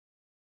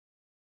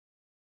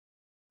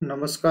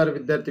नमस्कार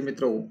विद्यार्थी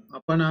मित्रों,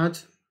 आपण आज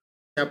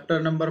chapter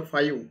number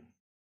 5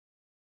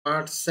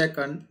 part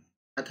second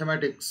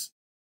mathematics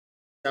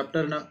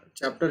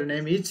chapter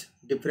name is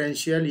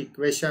differential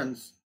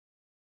equations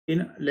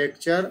in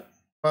lecture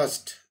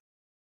first.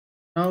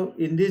 Now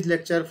in this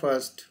lecture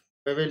first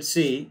we will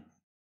see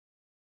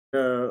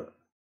the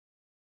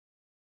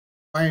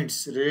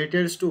points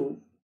related to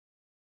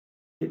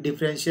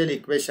differential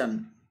equation.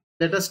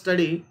 Let us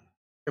study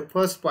the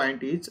first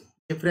point is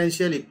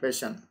differential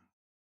equation.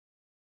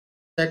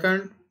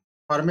 Second,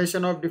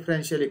 formation of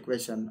differential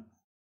equation.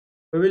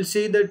 We will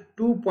see the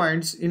 2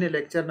 points in a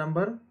lecture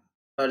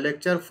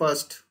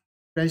first,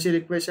 differential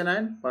equation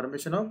and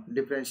formation of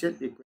differential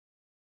equation.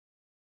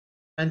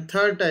 And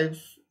third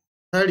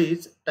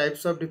is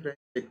types of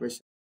differential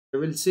equation. We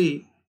will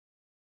see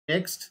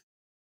next.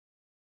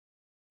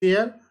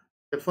 Here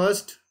the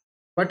first,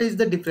 what is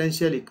the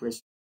differential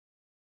equation?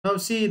 Now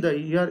see the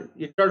here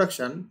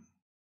introduction,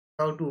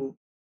 how to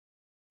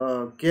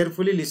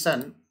carefully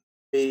listen.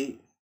 The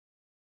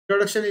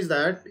introduction is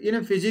that in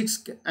a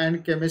physics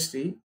and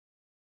chemistry,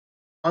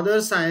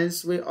 other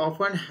science, we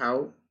often have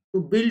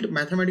to build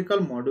mathematical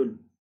module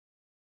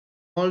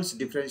called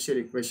differential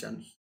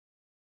equations.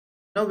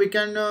 Now we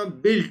can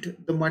build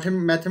the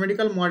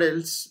mathematical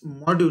modules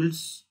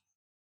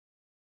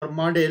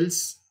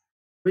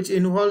which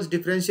involves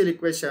differential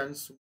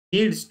equations,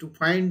 needs to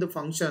find the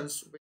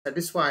functions which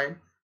satisfy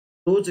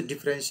those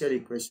differential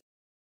equations.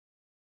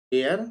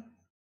 Here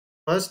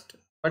first,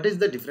 what is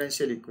the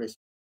differential equation?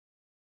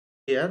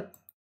 Here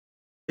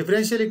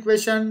differential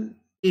equation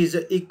is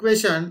an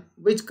equation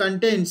which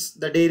contains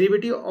the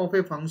derivative of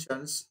a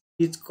functions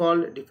is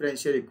called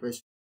differential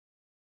equation.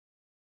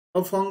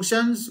 A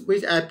functions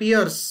which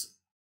appears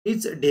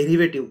its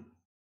derivative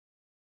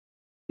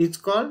is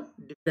called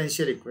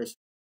differential equation.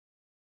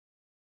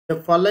 The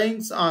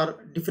following are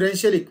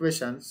differential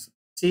equations.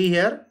 See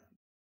here,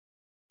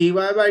 dy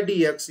by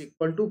dx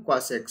equal to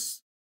cos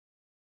x.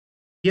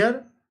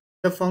 Here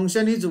the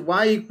function is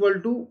y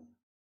equal to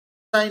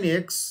sin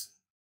x,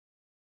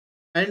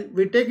 and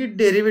we take its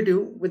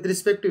derivative with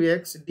respect to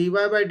x, dy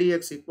by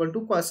dx equal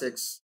to cos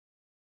x.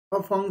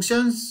 For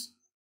functions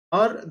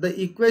or the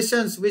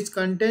equations which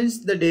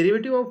contains the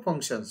derivative of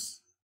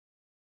functions,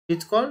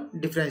 it's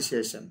called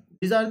differentiation.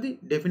 These are the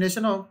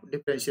definition of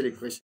differential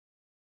equation.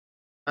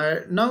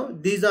 Now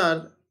these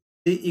are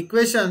the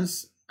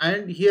equations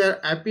and here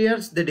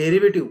appears the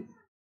derivative.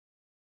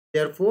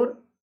 Therefore,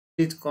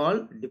 it is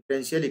called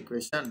differential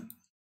equation.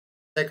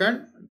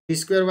 Second, d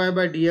square y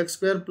by dx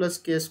square plus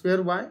k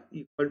square y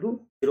equal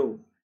to 0.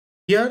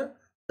 Here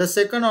the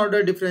second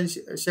order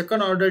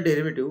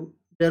derivative,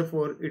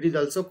 therefore it is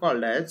also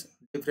called as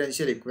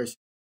differential equation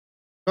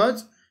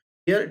because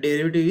here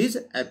derivative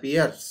is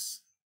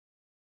appears.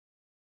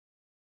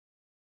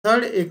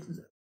 Third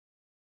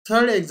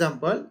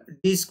example,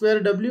 d square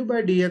w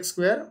by dx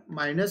square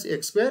minus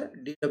x square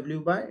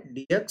dw by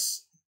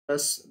dx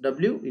plus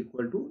w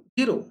equal to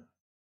 0.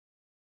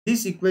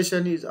 This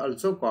equation is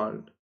also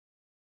called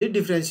the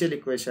differential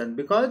equation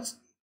because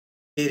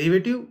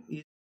derivative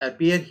is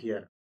appear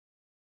here.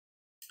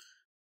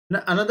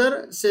 Now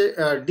another, say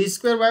d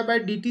square y by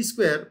dt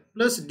square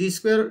plus d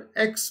square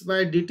x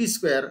by dt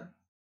square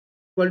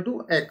equal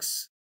to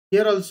x.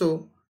 Here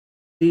also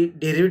the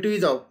derivative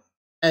is of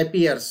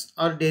appears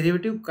or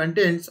derivative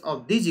contents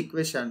of this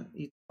equation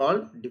is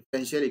called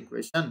differential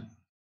equation.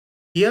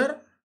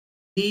 Here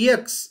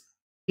dx,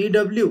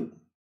 dw,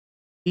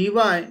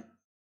 dy,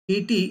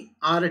 dt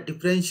are a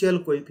differential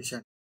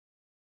coefficient.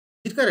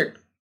 Is it correct?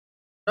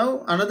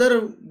 Now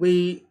another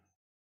way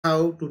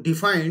how to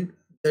define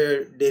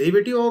the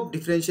derivative of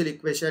differential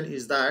equation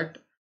is that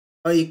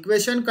a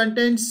equation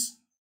contains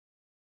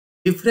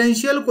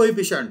differential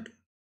coefficient.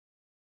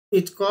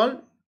 It's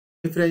called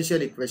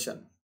differential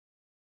equation.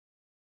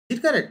 Is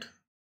it correct?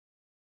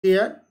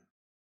 Here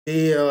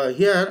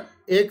here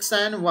x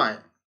and y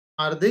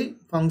are the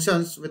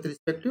functions with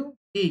respect to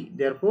t.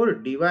 Therefore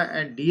dy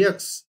and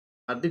dx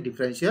are the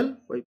differential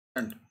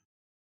coefficient.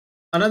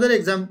 Another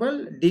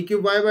example, d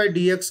cube y by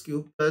dx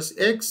cube plus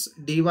x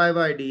dy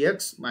by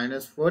dx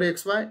minus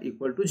 4xy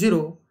equal to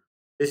 0.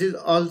 This is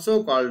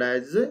also called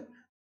as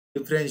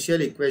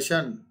differential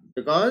equation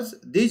because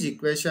these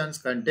equations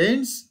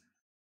contains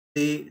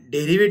the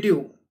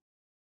derivative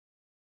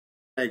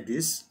like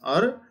this,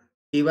 or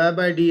dy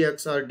by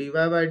dx or dy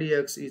by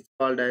dx is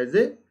called as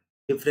a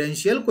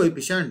differential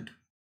coefficient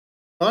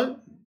called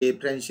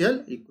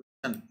differential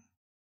equation.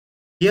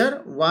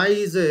 Here y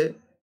is a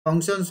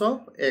functions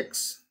of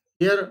x.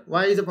 Here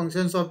y is a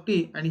functions of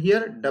t and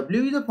here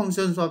w is a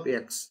functions of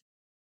x.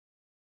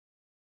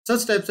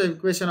 Such types of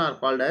equation are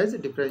called as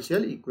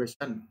differential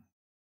equation.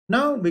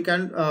 Now we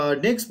can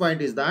next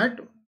point is that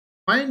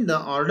find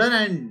the order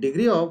and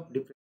degree of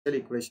differential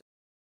equation.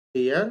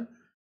 Here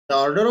the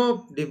order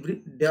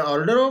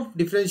of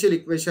differential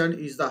equation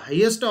is the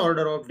highest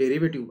order of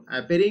derivative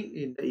appearing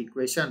in the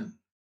equation.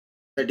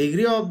 The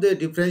degree of the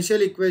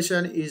differential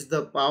equation is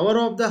the power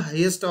of the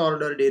highest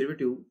order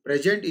derivative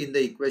present in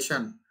the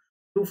equation.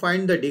 To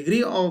find the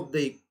degree of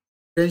the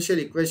differential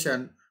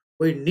equation,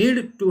 we need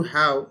to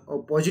have a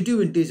positive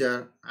integer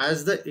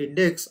as the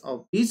index of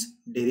this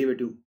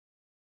derivative.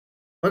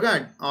 बघा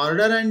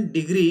order and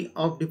degree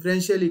of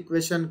differential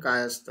equation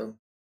काय असतं.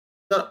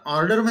 तर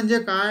order म्हणजे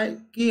काय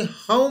की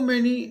how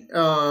many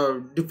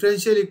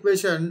differential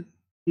equation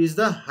is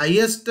the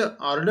highest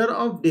order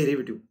of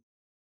derivative.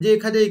 म्हणजे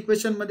एखाद्या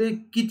equation मध्ये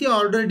किती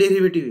ऑर्डर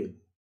डेरिव्हेटिव्ह आहे,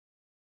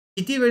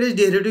 किती वेळेस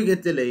डेरिव्हेटिव्ह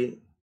घेतलेलं आहे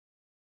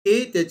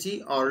ते त्याची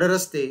ऑर्डर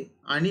असते.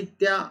 आणि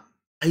त्या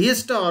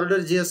हायेस्ट ऑर्डर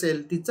जी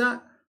असेल तिचा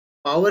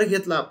पॉवर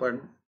घेतला आपण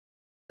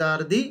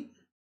तर दी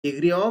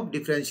degree of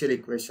differential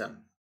equation.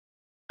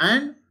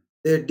 And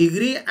the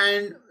degree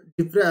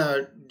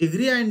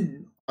and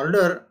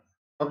order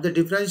of the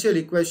differential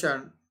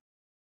equation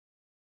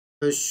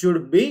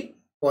should be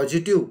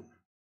positive.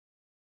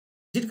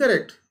 Is it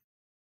correct?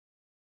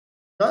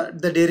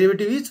 The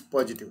derivative is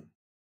positive.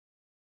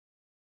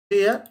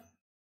 Here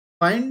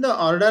find the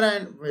order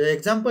and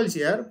examples.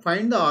 Here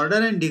find the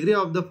order and degree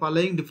of the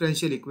following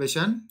differential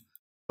equation.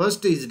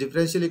 First is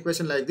differential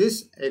equation like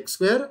this: x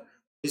square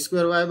d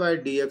square y by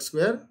dx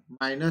square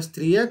minus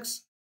 3x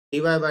dy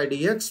by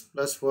dx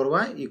plus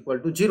 4y equal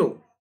to 0.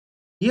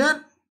 Here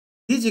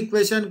this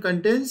equation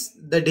contains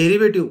the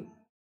derivative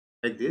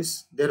like this.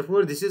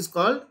 Therefore this is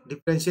called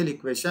differential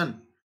equation.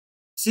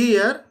 See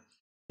here,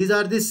 these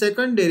are the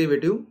second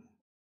derivative,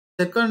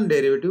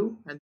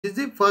 and this is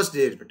the first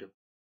derivative.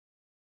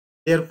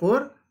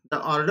 Therefore the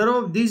order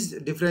of this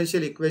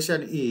differential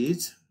equation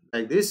is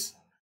like this.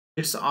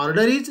 Its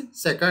order is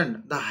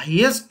second. The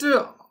highest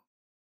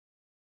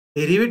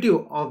derivative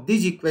of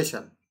this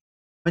equation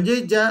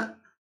म्हणजे ज्या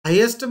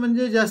highest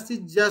म्हणजे जास्तीत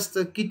जास्त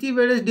किती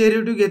वेळेस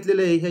derivative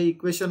घेतलेलं आहे ह्या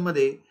इक्वेशन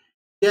मध्ये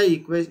त्या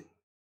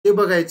ते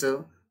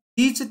बघायचं.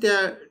 तीच त्या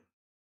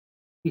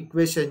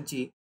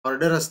इक्वेशनची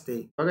ऑर्डर असते.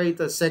 बघा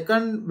इथं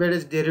सेकंड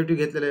वेळेस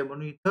डेरिव्हेटिव्ह घेतलेलं आहे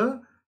म्हणून इथं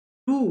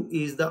 2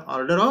 is the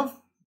order of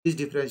this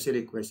differential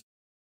equation.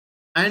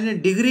 आणि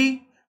डिग्री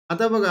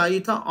आता बघा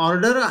इथं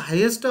ऑर्डर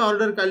हायेस्ट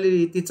ऑर्डर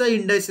काढलेली तिचा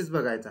इंडायसेस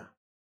बघायचा,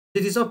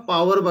 तिचा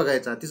पॉवर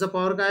बघायचा. तिचा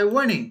पॉवर काय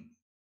 1 आहे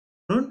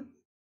म्हणून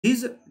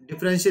this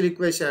differential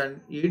equation,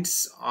 its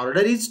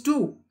order is 2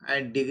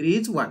 and degree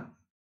is 1.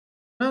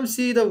 Now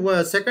see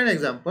the second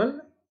example: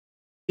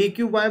 d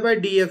cube y by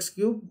dx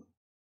cube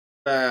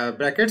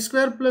bracket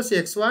square plus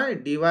xy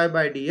dy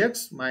by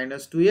dx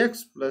minus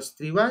 2x plus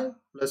 3y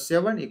plus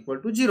 7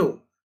 equal to 0.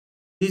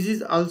 This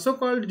is also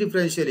called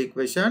differential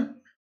equation.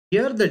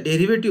 Here the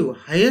derivative,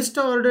 highest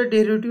order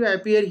derivative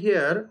appear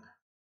here,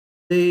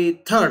 the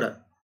third.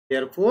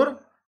 Therefore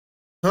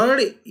third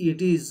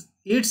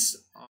its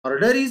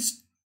order is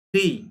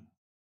 3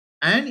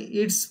 and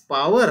its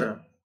power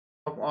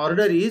of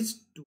order is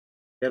 2.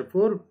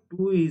 Therefore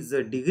 2 is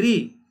the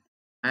degree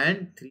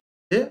and 3 is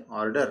the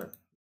order.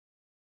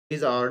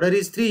 His order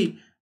is 3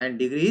 and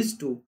degree is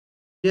 2.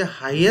 The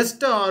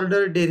highest order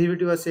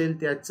derivative असेल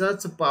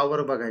त्याचाच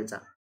power बघायचा.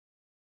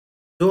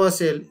 जो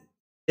असेल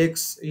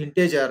x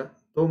integer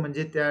तो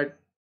म्हणजे त्या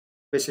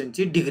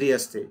इक्वेशनची degree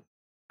असते.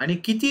 आणि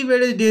किती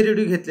वेळेस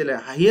डेरिव्हेटिव्ह घेतलेला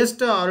आहे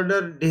हायेस्ट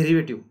ऑर्डर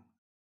डेरिव्हेटिव्ह,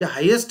 त्या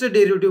हायेस्ट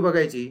डेरिव्हेटिव्ह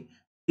बघायची.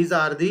 These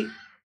are the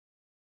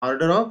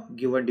order of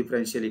given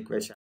differential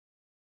equation.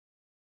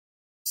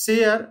 See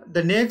here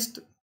the next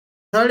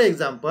third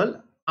example: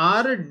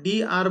 r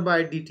dr by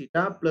d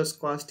theta plus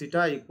cos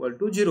theta equal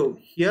to 0.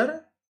 Here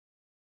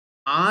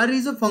r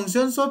is a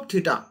function of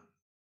theta.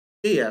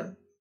 Here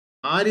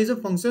r is a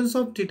function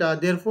of theta.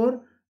 Therefore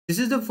this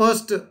is the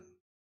first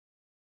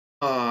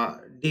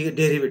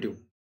derivative.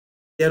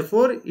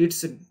 Therefore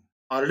its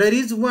order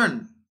is 1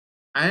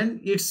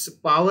 and its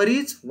power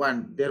is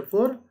 1.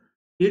 Therefore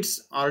its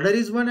order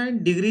is 1 and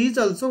degree is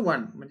also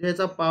 1. म्हणजे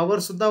याचा power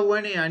सुद्धा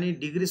 1 आहे आणि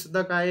degree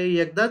सुद्धा काय आहे,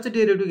 एकदाच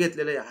derivative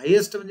घेतलेला आहे.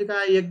 हायेस्ट म्हणजे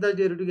काय, एकदाच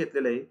डेरिव्हेटिव्ह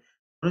घेतलेला आहे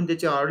म्हणून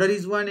त्याची ऑर्डर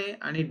इज 1 आहे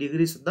आणि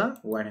डिग्री सुद्धा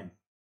 1 आहे.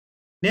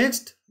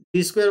 Next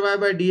d square y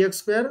by dx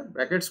square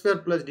bracket square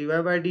plus dy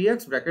by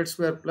dx bracket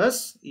square plus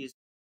e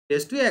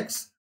raised to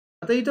x.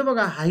 आता इथं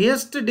बघा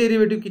हायेस्ट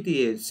डेरिव्हेटिव्ह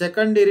किती आहे,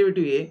 सेकंड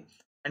डेरिव्हेटिव्ह आहे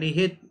आणि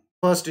हे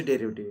फर्स्ट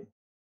डेरिव्हेटिव्ह आहे.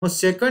 मग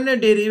सेकंड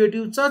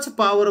डेरिव्हेटिव्हचाच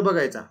पॉवर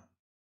बघायचा.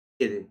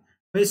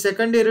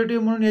 सेकंड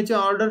डेरिव्हेटिव्ह म्हणून याची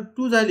ऑर्डर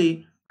 2 झाली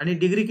आणि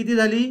डिग्री किती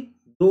झाली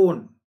 2.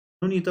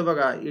 म्हणून इथं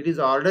बघा it is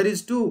order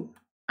is 2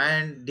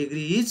 and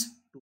degree is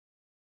 2.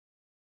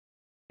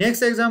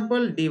 Next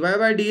example: dy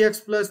by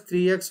dx plus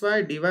 3xy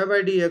dy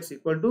by dx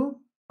equal to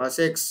cos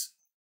x.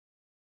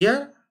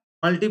 Here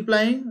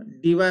multiplying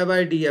dy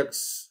by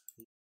dx.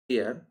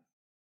 Here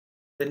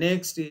the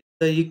next is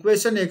the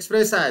equation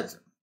express as.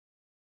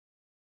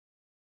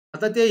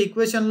 आता त्या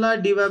इक्वेशनला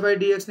dy by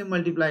dx ने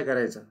multiply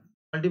करायचं.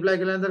 Multiply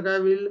केल्यानंतर काय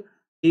होईल,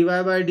 dy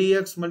by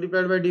dx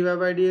multiplied by dy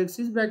by dx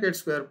is bracket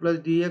square plus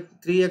dx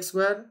 3x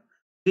square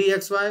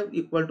 3xy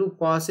equal to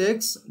cos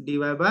x dy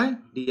by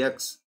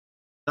dx.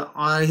 The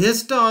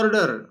highest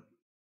order,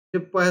 the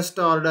first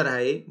order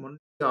आहे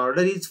म्हणून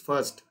order is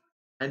first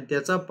आणि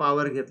त्याचा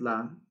power घेतला.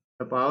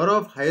 The power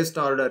of highest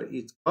order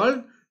is called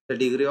the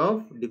degree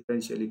of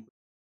differential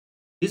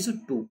equation is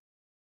 2.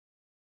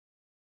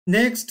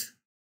 Next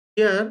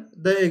Here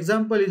the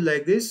example is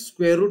like this: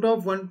 square root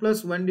of 1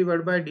 plus 1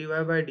 divided by dy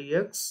by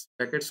dx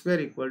bracket square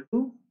equal to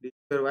d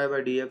square y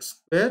by dx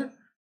square,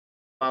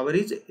 power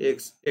is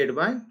x 8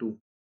 by 2.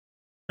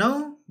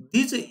 Now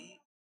this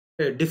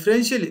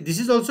differential, this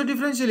is also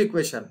differential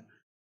equation.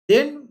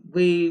 Then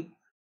we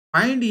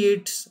find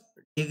its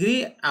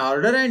degree,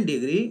 order and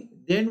degree.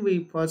 Then we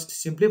first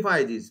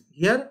simplify this.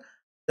 Here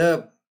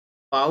the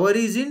power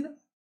is in,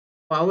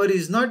 power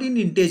is not in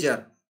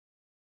integer.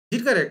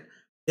 Is it correct?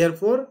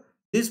 Therefore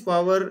this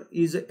power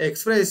is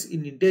expressed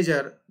in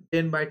integer.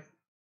 Then by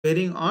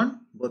squaring on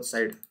both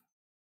sides.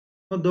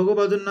 मग दोघं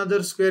बाजूंना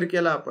जर square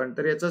केला आपण,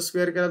 तर याचा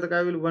square केला तर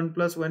काय होईल, 1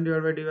 plus 1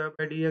 divide by D y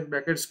by D x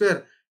bracket square.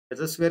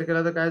 याचा स्क्वेअर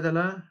केला तर काय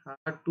झाला,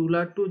 हा 2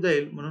 ला 2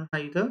 जाईल, म्हणून हा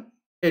इथं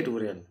 8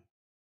 उरेल.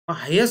 मग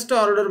हायेस्ट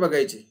ऑर्डर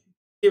बघायची,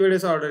 किती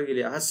वेळेस ऑर्डर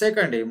केली, हा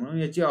सेकंड आहे म्हणून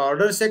याची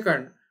ऑर्डर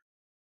सेकंड,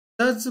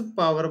 तच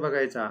पॉवर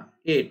बघायचा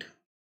 8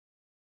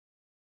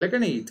 का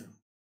नाही. इथं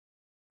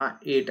हा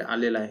 8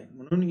 आलेला आहे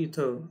म्हणून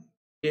इथं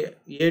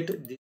 8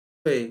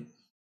 दिसतोय,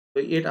 तो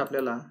 8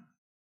 आपल्याला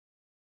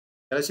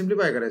त्याला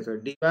सिम्प्लिफाय करायचं.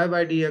 dy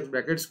bye dx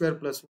bracket square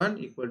plus 1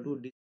 equal to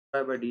dy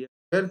bye dx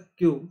square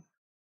cube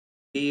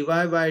dy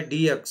bye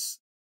dx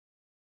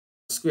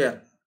square.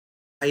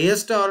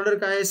 Highest order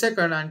काय आहे,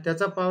 सेकंड, आणि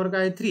त्याचा पॉवर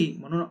काय आहे 3,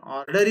 म्हणून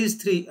order is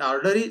 3,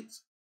 order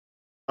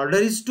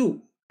is 2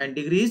 and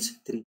degree is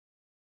 3.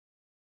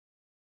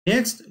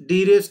 Next, d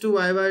raised to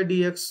y by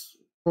dx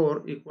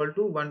 4 equal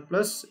to 1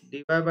 plus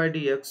dy by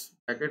dx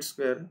bracket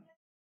square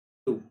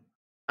 2.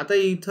 आता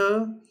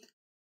इथं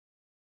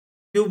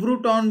cube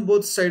route on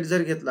both side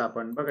जर घेतला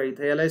आपण, बघा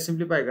इथं याला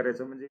सिम्प्लिफाय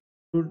करायचं, म्हणजे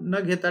न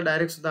घेता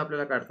डायरेक्ट सुद्धा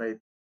आपल्याला काढता येईल.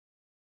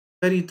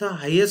 तर इथं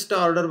हायेस्ट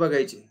ऑर्डर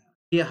बघायची,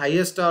 ही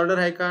हायेस्ट ऑर्डर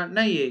आहे का,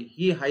 नाहीये.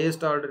 ही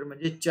हायेस्ट ऑर्डर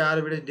म्हणजे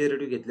 4 वेळेस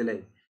डेरिव्हेटिव्ह घेतलेला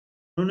आहे,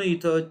 म्हणून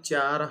इथं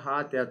 4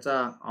 हा त्याचा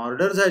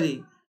ऑर्डर झाली,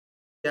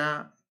 त्या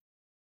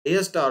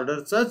हायेस्ट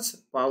ऑर्डरचाच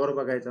पॉवर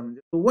बघायचा,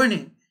 म्हणजे तो 1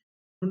 आहे,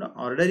 म्हणून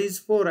order is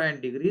 4 and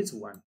degree is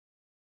 1.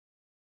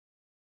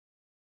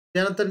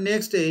 त्यानंतर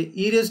नेक्स्ट आहे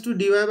e raised to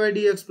dy by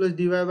dx plus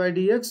dy by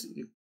dx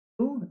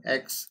to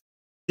x.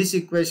 This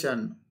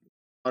equation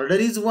order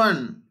is 1,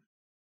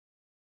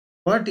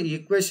 but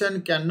equation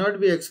cannot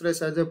be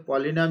expressed as a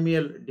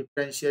polynomial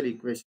differential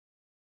equation.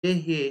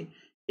 हे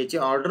याची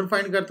order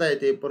find करता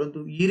येते,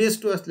 परंतु e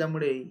raised to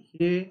असल्यामुळे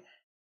हे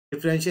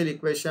differential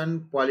equation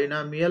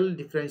polynomial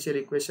differential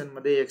equation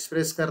मध्ये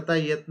express करता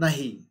येत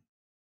नाही,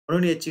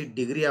 म्हणून याची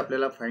डिग्री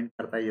आपल्याला फाइंड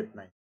करता येत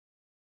नाही.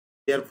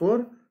 Therefore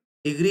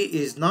degree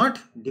is not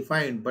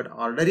defined, but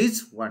order is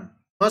 1.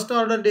 First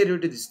order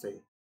derivative दिसतंय,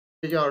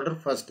 त्याची ऑर्डर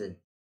फर्स्ट आहे.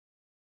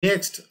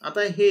 नेक्स्ट,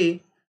 आता हे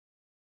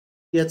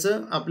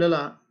याचं आपल्याला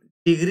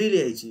डिग्री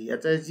लिहायची,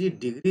 याची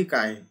डिग्री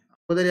काय,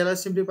 अगोदर याला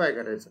सिम्प्लिफाय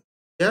करायचं.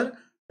 तर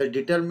the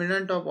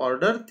determinant of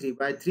order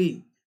 3/3,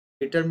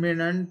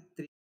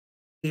 determinant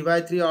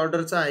 3/3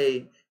 ऑर्डरचा आहे,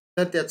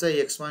 तर त्याचं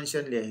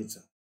एक्सपान्शन लिहायचं.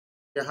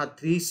 हा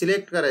 3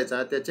 सिलेक्ट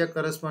करायचा, त्याच्या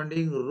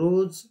करस्पॉन्डिंग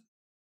रोज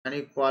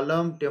आणि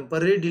कॉलम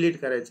टेम्पररी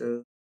डिलीट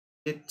करायचं.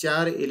 हे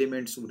 4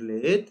 एलिमेंट्स उरले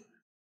आहेत,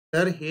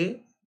 तर हे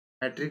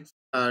मॅट्रिक्स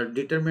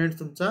डिटर्मिनंट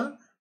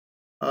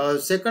तुमचा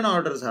सेकंड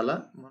ऑर्डर झाला,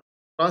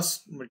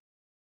 क्रॉस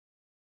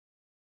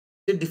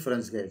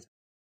डिफरन्स घ्यायचा.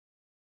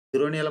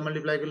 0 ने याला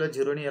मल्टिप्लाय केलं,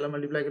 0 ने याला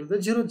मल्टिप्लाय केलं तर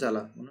 0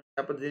 झाला, म्हणून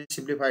त्या पद्धतीने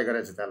सिम्प्लिफाय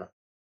करायचं. त्याला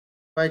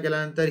सिम्प्लिफाय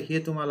केल्यानंतर हे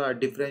तुम्हाला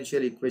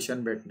डिफरन्शियल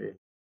इक्वेशन भेटले.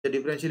 ते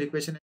डिफरन्शियल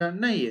इक्वेशन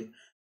नाहीये,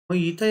 मग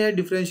इथं या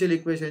डिफरन्शियल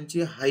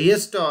इक्वेशनची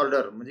हायेस्ट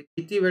ऑर्डर म्हणजे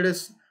किती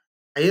वेळेस,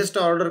 हायेस्ट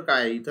ऑर्डर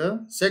काय,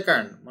 इथं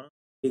सेकंड, म्हणून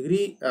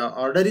degree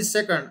order is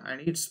second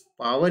and its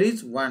power is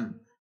 1.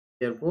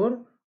 Therefore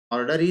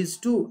order is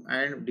 2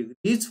 and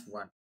degree is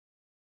 1.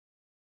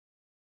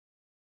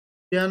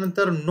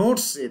 त्यानंतर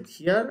notes आहेत.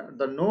 Here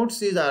the notes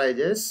is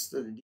arises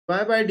dy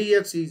by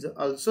dx is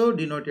also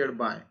denoted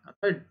by.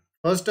 आता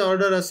first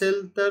order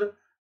असेल तर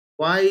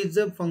y is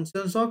a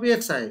functions of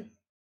x आहे,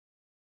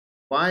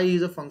 y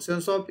is a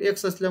functions of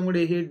x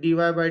असल्यामुळे हे dy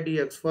by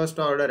dx first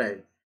order आहे.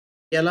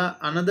 याला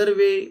another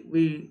way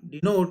we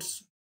denotes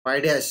y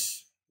dash.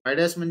 y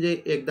dash म्हणजे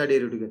एकदा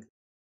डेरिव्हेटिव्ह घेतला.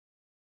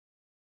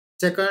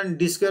 Second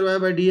D square y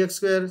by D x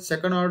square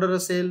second order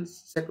असेल,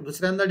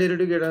 दुसऱ्यांदा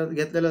डेरिव्हेटिव्ह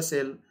घेतलेला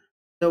असेल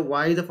तर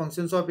y is the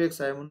functions of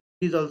x आहे, म्हणून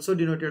is also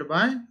denoted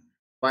by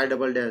y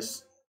double dash.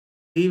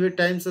 3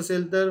 times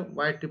असेल तर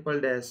y ट्रिपल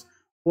डॅश,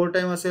 4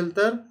 टाइम असेल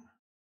तर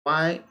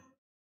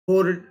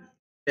y4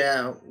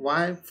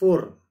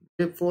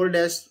 म्हणजे 4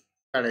 डॅश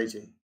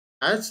काढायचे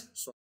as.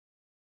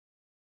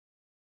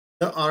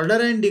 The order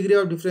and degree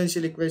of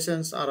differential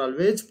equations are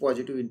always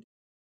positive.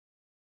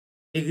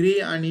 Degree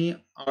आणि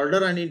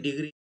order आणि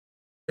डिग्री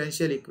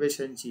डिफरन्शियल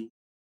इक्वेशनची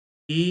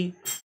ही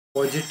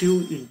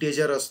पॉझिटिव्ह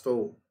इंटेजर असतो.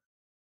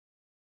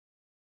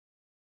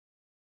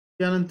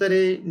 त्यानंतर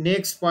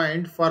next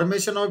point,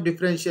 formation of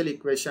differential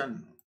equation.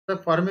 तर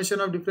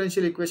फॉर्मेशन ऑफ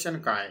डिफरन्शियल इक्वेशन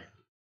काय,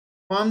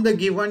 from the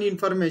given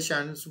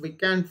information we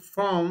can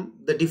form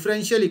the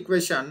differential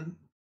equation.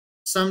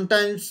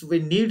 Sometimes we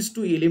needs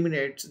to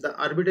eliminate the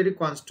arbitrary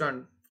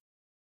constant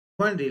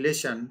one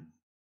relation.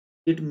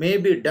 It may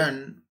be done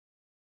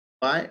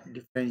by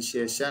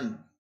differentiation.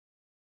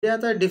 ते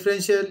आता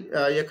differential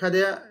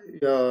एखाद्या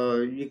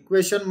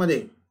equation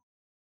मध्ये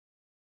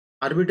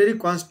arbitrary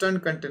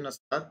constant content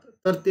असतात,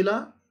 तर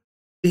तिला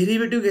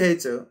derivative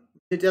घ्यायचं,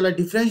 ते त्याला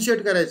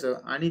डिफरन्शिएट करायचं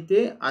आणि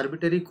ते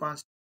आर्बिटरी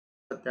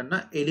कॉन्स्टंट त्यांना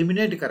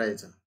एलिमिनेट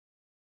करायचं.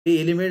 ते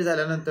एलिमिनेट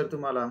झाल्यानंतर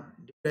तुम्हाला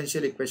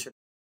डिफरन्शियल इक्वेशन.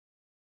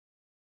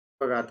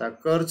 बघा आता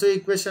कर्वचं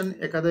इक्वेशन,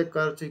 एखादं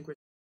कर्वचं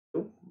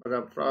इक्वेशन बघा.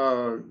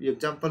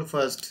 Example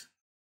first,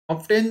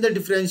 obtain the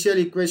differential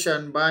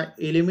equation by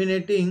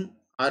eliminating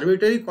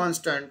arbitrary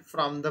constant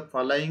from the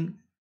following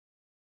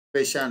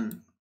equation.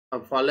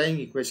 Following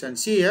equation.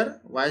 See here,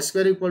 y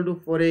square equal to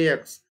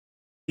 4ax.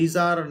 These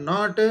are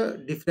not a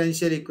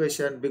differential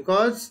equation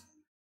because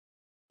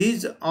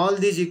all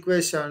these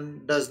equation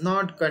does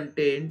not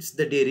contains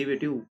the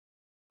derivative.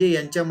 जे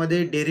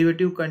यांच्यामध्ये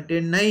derivative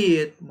content नाही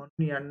आहेत,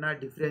 म्हणून यांना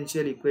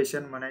differential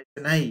equation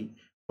म्हणायचं नाही,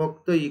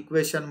 फक्त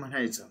equation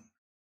म्हणायचं.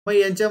 मग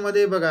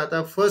यांच्यामध्ये बघा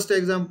आता फर्स्ट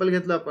एक्झाम्पल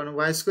घेतलं आपण,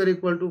 Y square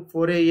equal to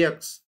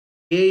 4ax.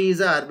 A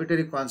is a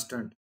arbitrary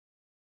constant,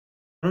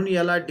 म्हणून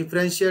याला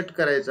डिफरन्शिएट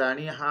करायचा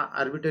आणि हा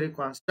आर्बिटरी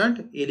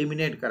कॉन्स्टंट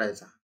एलिमिनेट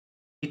करायचा.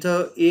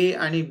 इथं ए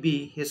आणि बी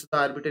हे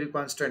सुद्धा आर्बिटरी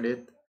कॉन्स्टंट आहेत.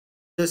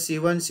 इथं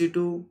C1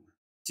 C2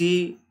 C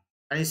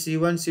आणि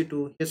C1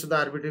 C2 हे सुद्धा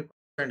आर्बिटरी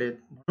कॉन्स्टंट आहेत,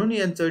 म्हणून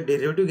यांचं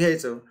डेरिव्हेटिव्ह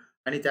घ्यायचं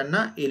आणि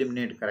त्यांना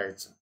एलिमिनेट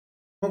करायचं.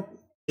 मग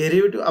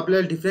डेरिव्हेटिव्ह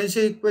आपल्याला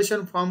डिफरन्शियल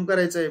इक्वेशन फॉर्म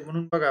करायचं आहे,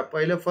 म्हणून बघा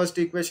पहिलं फर्स्ट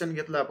इक्वेशन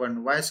घेतलं आपण,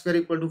 Y square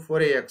equal to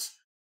 4ax.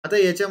 आता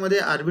याच्यामध्ये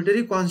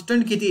आर्बिटरी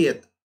कॉन्स्टंट किती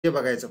आहेत ते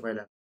बघायचं.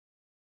 पहिला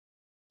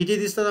किती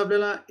दिसतात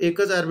आपल्याला,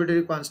 एकच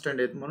आर्बिटरी कॉन्स्टंट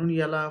आहेत, म्हणून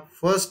याला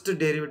फर्स्ट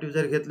डेरिव्हेटिव्ह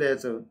जर घेतलं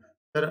याचं,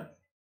 तर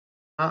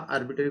हा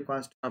आर्बिटरी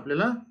कॉन्स्टंट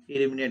आपल्याला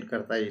एलिमिनेट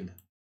करता येईल.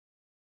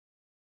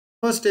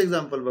 फर्स्ट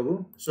एक्झाम्पल बघू.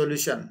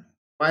 Solution,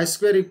 Y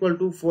square equal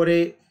to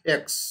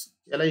 4ax,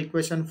 याला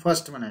इक्वेशन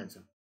फर्स्ट म्हणायचं.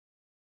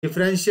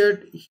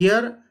 Differentiate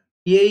here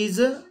A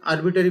is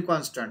arbitrary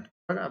constant.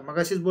 बघा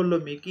मगाशीच बोललो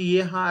मी की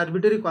ए हा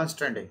आर्बिटरी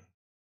कॉन्स्टंट आहे.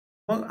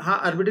 मग हा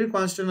आर्बिटरी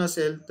कॉन्स्टंट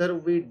असेल तर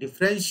we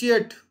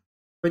differentiate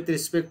with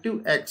respect to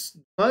x,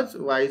 because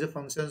Y is a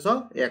function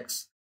of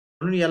x,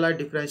 म्हणून याला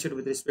differentiate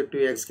with respect to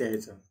x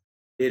घ्यायचं.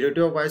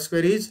 Derivative of Y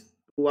square is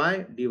 2y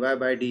dy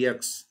by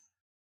dx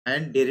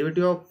and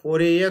derivative of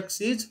 4ax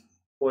is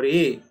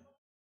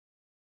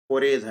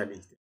 4a झाली.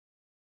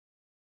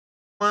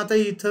 मग आता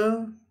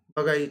इथं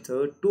बघा,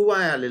 इथं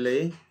 2y आलेलं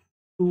आहे.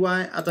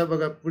 2y आता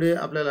बघा पुढे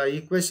आपल्याला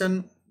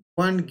इक्वेशन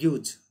 1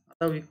 गिव्स.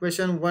 आता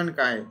इक्वेशन 1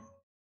 काय,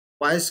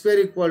 y square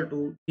equal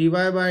to dy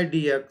by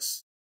dx.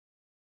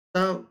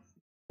 आता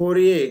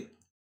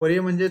 4a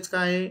म्हणजेच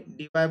काय आहे,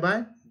 dy by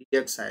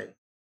dx आहे.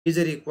 Is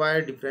a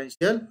required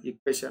differential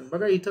equation.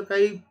 बघा इथं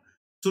काही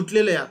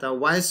सुटलेलं आहे. आता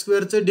वाय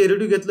स्क्वेअरचं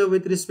डेरिव्हेटिव्ह घेतलं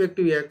विथ रिस्पेक्ट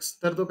टू एक्स,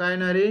 तर तो काय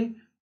येणार आहे,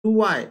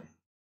 2y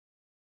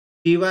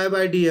dy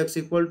by dx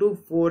equal to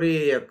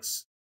 4ax.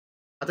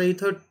 आता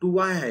इथं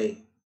 2y आहे,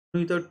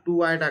 इथं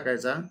 2y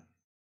टाकायचा.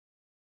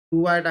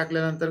 2y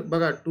टाकल्यानंतर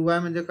बघा 2y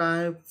म्हणजे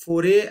काय,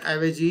 4a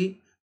ऐवजी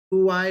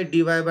 2y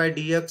dy by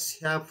dx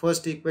ह्या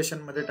फर्स्ट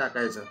इक्वेशन मध्ये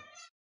टाकायचं.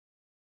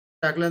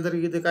 टाकल्यानंतर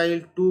इथे काय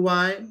येईल,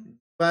 2y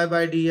dy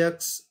by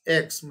dx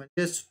x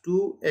म्हणजेच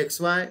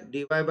 2xy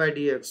dy by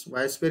dx.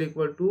 y square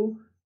equal to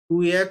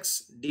 2x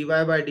dy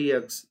by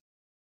dx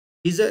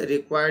is a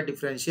required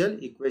differential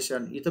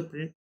equation.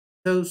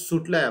 इथं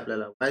सुटलाय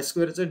आपल्याला, y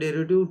स्क्वेअरचं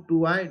derivative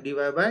 2y dy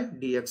by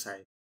dx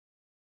आहे.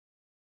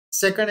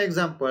 Second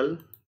example,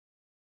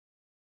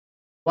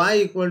 y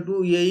equal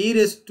to a e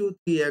raised to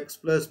 3x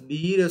plus b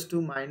e raised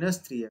to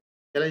minus 3x,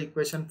 याला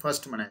equation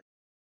first म्हणायचं.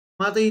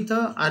 मग आता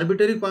इथं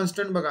arbitrary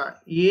constant बघा,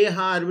 ए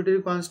हा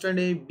आर्बिटरी कॉन्स्टंट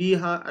आहे, बी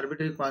हा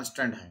आर्बिटरी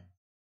कॉन्स्टंट आहे.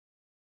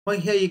 मग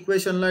ह्या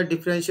इक्वेशनला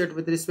differentiate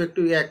with respect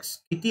to x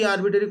किती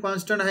आर्बिटरी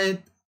कॉन्स्टंट आहेत,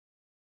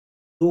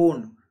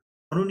 2.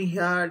 म्हणून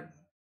ह्या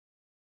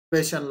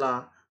इक्वेशनला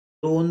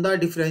दोनदा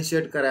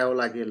डिफरन्शिएट करावं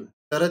लागेल,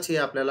 तरच हे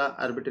आपल्याला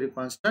आर्बिटरी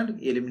कॉन्स्टंट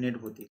एलिमिनेट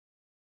होतील.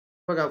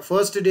 बघा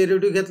फर्स्ट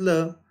डेरिव्हेटिव्ह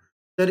घेतलं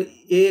तर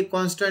ए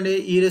कॉन्स्टंट आहे,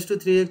 E raise to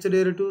 3x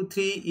derivative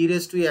 3 E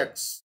raise to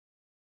x,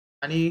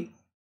 आणि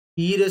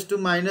E raise to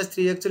minus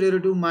 3x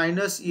derivative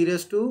minus E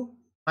raise to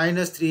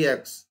minus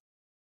 3x.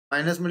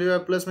 Minus म्हणजे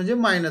प्लस म्हणजे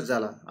मायनस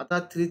झाला. आता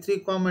 3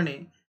 कॉमन आहे,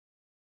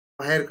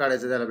 बाहेर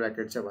काढायचं त्याला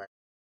ब्रॅकेटच्या बाहेर.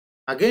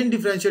 Again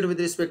differentiate with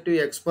respect to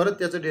x, परत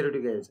त्याचं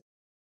डेरिव्हेटिव्ह घ्यायचं.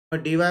 मग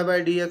dy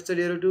बाय dx चं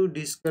derivative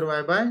D square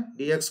y by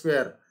dx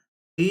square.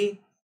 He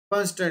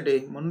constant आहे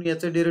म्हणून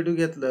याचं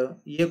डेरिव्हेटिव्ह घेतलं,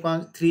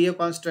 3a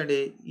कॉन्स्टंट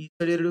आहे, ई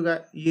चं डेरिव्हेटिव्ह काय,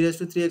 ई रेस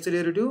टू 3x चं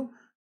derivative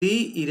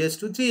 3 E raise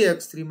to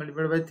 3x, 3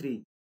 multiplied by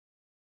 3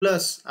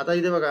 plus. आता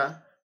इथे बघा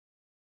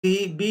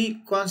बी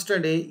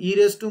कॉन्स्टंट आहे, E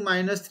raise to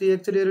minus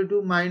 3x चं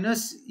derivative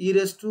minus E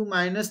raise to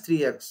minus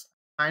 3x,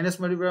 minus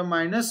multiplied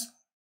minus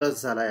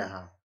plus झालाय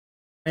हा.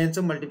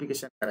 यांचं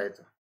मल्टिप्लिकेशन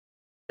करायचं.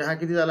 हा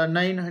किती झाला,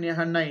 9 आणि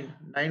हा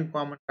 9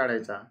 कॉमन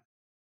काढायचा.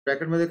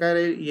 ब्रॅकेटमध्ये काय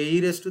राहील, ए E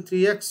raise to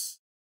 3x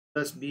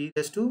plus B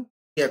raise to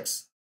x.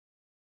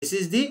 This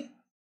is the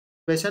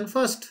equation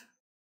first.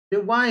 ते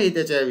y आहे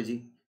त्याच्याऐवजी,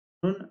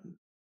 म्हणून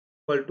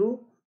इक्वल टू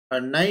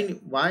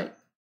 9y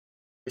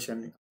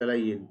इक्वेशन आपल्याला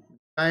येईल.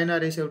 काय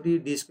येणार आहे शेवटी,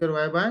 D square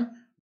y by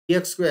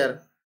dx square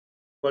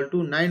equal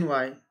to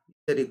 9y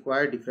the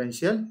required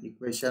differential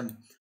equation.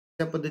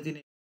 त्या पद्धतीने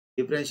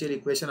डिफरन्शियल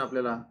इक्वेशन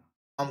आपल्याला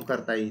फॉर्म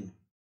करता येईल.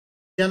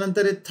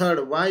 त्यानंतर आहे third,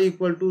 y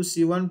equal to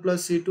c1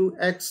 plus c2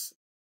 x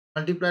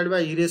multiplied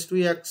by e raise to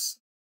x.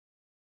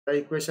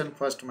 Equation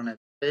first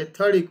म्हणायचं. हे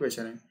third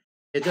equation आहे.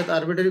 याच्यात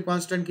आर्बिटरी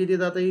कॉन्स्टंट किती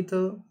आहेत? आता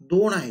इथं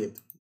 2 आहेत.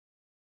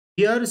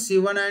 Here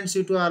c1 and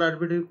c2 are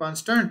arbitrary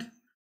constant.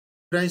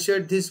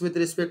 Differentiate this with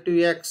respect to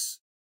x.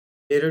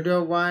 Derivative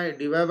of y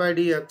dy by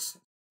dx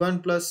 1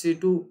 plus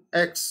c2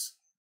 x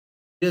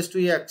raised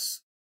to x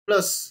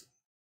plus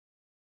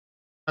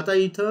आता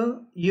इथं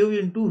u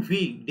into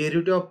v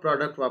derivative of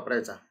product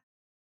वापरायचा.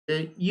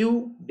 u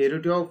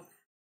derivative of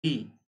v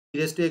e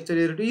raised to x चं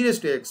derivative e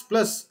raised to x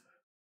plus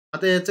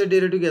आता याचं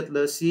derivative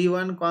घेतलं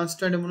c1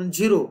 constant म्हणून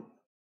 0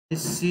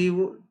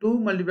 c2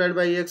 multiplied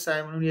by x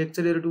आहे म्हणून x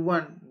चं डेरिव्हेटिव्ह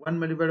 1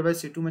 मल्टिप्लाइड बाय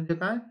c2 म्हणजे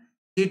काय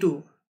c2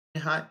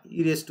 हा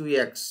e raised to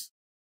x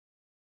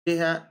ते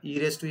ह्या e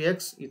raised to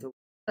x इथं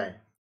आहे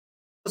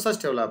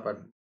तसाच ठेवला आपण.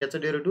 याचं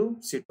डेरिव्हेटिव्ह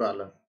c2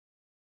 आलं.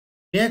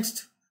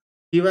 Next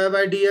dy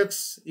by dx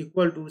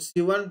equal to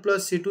c1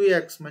 plus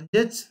c2x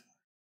म्हणजेच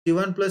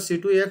c1 plus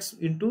c2x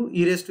into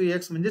e raised to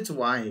x म्हणजेच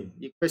y आहे.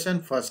 Equation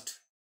first.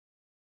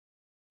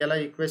 याला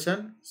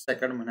इक्वेशन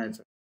सेकंड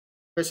म्हणायचं.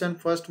 इक्वेशन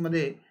फर्स्ट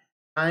मध्ये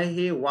काय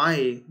हे y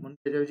आहे म्हणून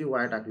त्याच्याऐवजी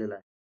y टाकलेला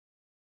आहे.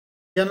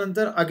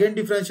 त्यानंतर again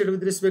differentiate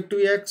with respect to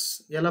x.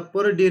 याला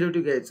परत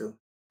डेरिव्हेटिव्ह घ्यायचं.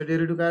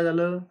 डेरिव्हेटिव्ह काय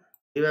झालं?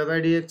 dy by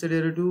dx चं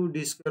derivative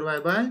d square y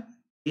bye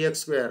dx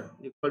square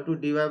equal to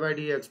dy by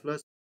dx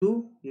plus 2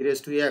 e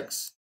raised to x.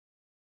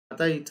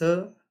 आता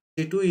इथं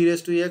c2 e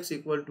raised to x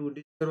equal to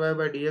d square y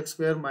bye dx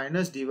square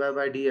minus dy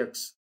by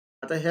dx.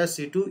 आता ह्या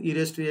c2 e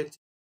raised to x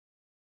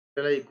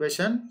आपल्याला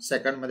equation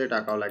second मध्ये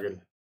टाकावं लागेल.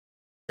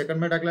 Second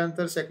मध्ये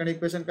टाकल्यानंतर सेकंड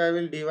इक्वेशन काय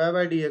होईल? dy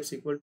by dx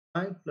equal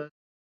to y plus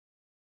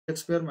x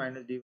square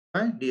minus dy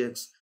by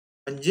dx.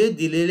 म्हणजे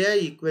दिलेल्या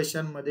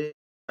इक्वेशन मध्ये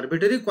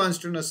आर्बिटरी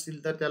कॉन्स्टंट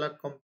असतील तर त्याला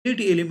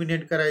कंप्लीट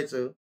एलिमिनेट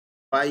करायचं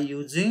बाय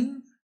युजिंग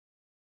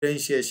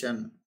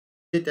डिफरेंशिएशन.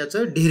 ते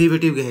त्याचं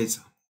डेरिव्हेटिव्ह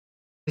घ्यायचं.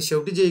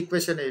 शेवटी जे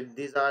इक्वेशन आहे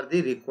these are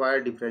the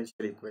required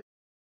differential equation.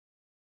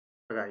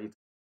 बघा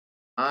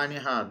इथं आणि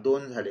हा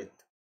 2 झालेत.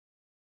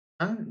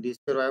 D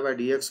square y by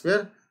dx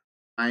square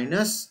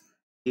minus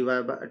dy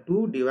bye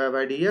 2 dy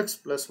bye dx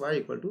plus y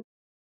equal to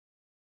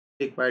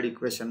required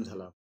equation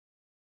झाला.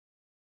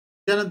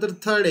 त्यानंतर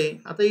थर्ड आहे.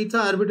 आता इथं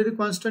आर्बिटरी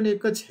कॉन्स्टंट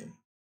एकच आहे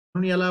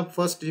म्हणून याला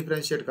फर्स्ट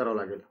डिफरन्शिएट करावं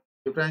लागेल.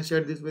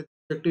 Differentiate this with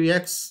respect to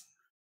x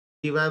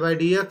dy bye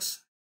dx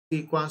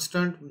ती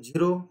कॉन्स्टंट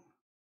 0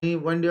 आणि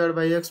 1 डिवाइड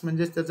बाय x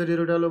म्हणजे त्याचं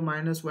डेरिव्हेटिव्ह आलं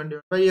minus 1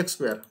 divide by x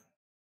square.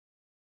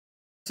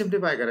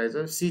 Simplify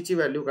करायचं. c ची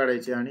व्हॅल्यू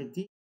काढायची आणि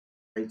ती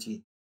घ्यायची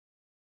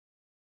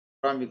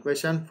from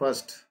equation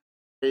first.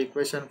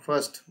 Equation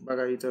first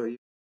बघा इथं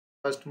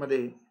फर्स्ट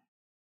मध्ये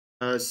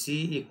c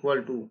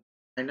equal to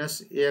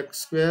minus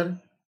x square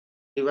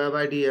dy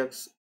bye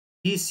dx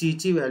he c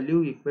ची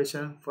व्हॅल्यू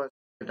इक्वेशन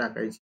फर्स्ट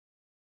टाकायची.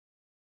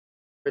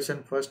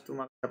 इक्वेशन फर्स्ट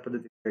तुम्हाला त्या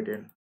पद्धतीने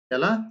भेटेल.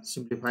 त्याला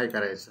सिम्प्लिफाय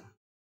करायचं.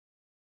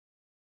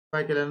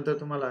 सिम्प्लिफाय केल्यानंतर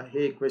तुम्हाला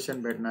हे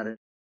इक्वेशन भेटणार आहे.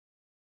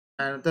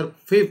 त्यानंतर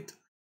fifth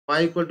y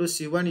equal to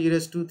c1 e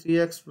raised to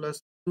 3x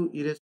plus 2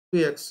 e raised to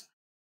 2x.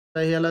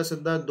 तर याला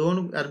सुद्धा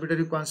 2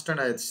 आर्बिटरी कॉन्स्टंट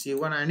आहेत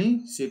c1 आणि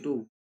c2.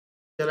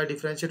 त्याला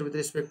differentiate with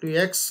respect to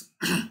x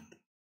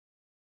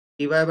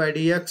dy bye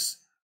dx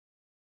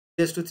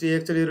e raised to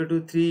 3x चं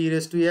derivative 3 e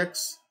raised to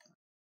x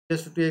e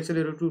raised to 2x चं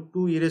derivative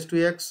 2 e raised to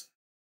x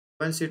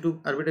 1 c2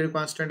 arbitrary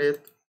constant आहेत.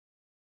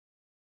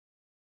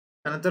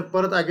 त्यानंतर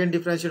परत again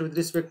differentiate with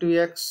respect to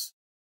x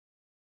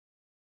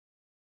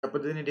त्या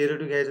पद्धतीने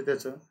derivative घ्यायचं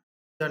त्याचं.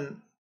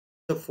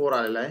 तर 4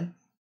 आलेला आहे.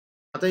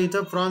 आता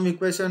इथं from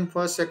equation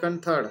first second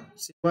third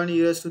c1 e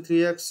raised to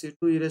 3x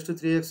c2 e raised to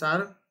 3x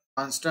R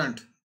constant.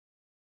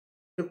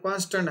 ते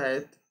कॉन्स्टंट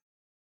आहेत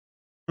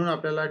म्हणून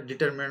आपल्याला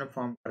डिटर्मिनंट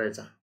फॉर्म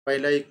करायचा.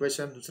 पहिला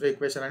इक्वेशन दुसरं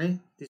इक्वेशन आणि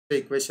तिसरं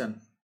इक्वेशन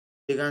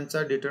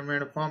तिघांचा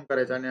डिटर्मिनंट फॉर्म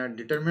करायचा आणि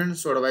डिटर्मिनंट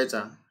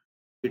सोडवायचा.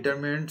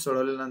 डिटर्मिनंट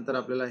सोडवल्यानंतर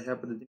आपल्याला ह्या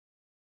पद्धतीने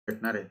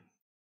भेटणार आहे.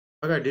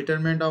 बघा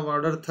डिटर्मिनंट ऑफ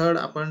ऑर्डर थर्ड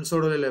आपण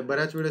सोडवलेलं आहे.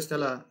 बऱ्याच वेळेस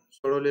त्याला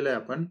सोडवलेलं आहे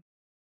आपण.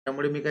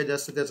 त्यामुळे मी काही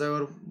जास्त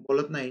त्याच्यावर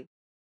बोलत नाही.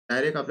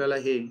 डायरेक्ट आपल्याला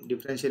हे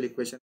डिफरन्शियल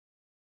इक्वेशन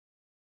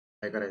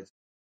काय करायचं.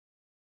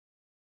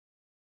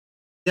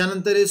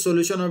 त्यानंतर हे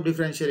सोल्युशन ऑफ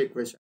डिफरन्शियल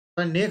इक्वेशन.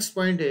 आता नेक्स्ट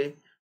पॉइंट आहे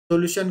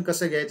सोल्युशन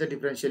कसं घ्यायचं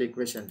differential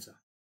इक्वेशनचं.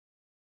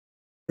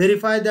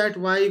 Verify that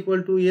y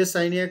equal to a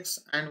sin x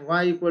and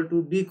y equal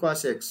to b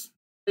cos x.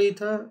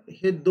 इथं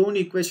हे 2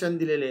 इक्वेशन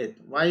दिलेले आहेत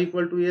y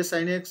equal to a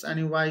sin x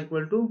आणि y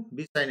equal to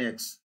b sin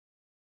x.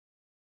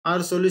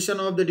 R solution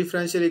of the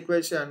differential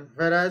equation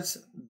whereas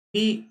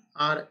b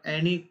are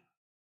any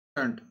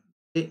constant.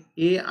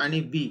 a आणि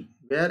b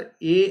where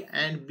a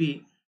and b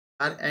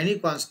are any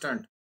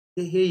constant.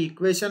 हे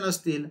equation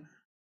असतील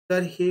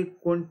तर हे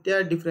कोणत्या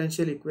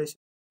differential equation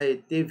आहेत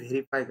ते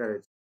verify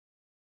करायचं.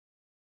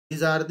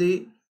 These are the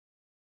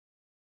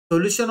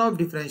solution of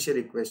differential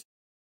equation.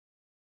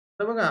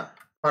 तर बघा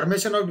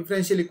फॉर्मेशन ऑफ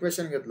डिफरन्शियल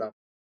इक्वेशन घेतला.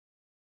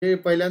 हे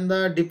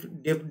पहिल्यांदा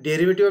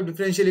derivative of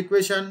differential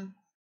equation.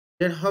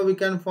 Then how we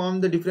can form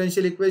the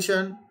differential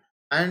equation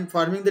and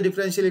forming the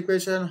differential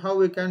equation. How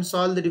we can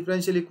solve the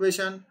differential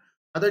equation?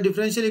 आता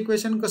differential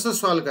equation कसं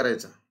solve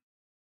करायचं?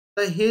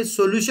 तर हे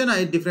solution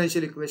आहे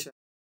differential equation.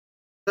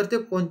 तर ते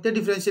कोणत्या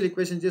differential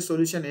equation चे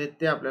सोल्युशन आहे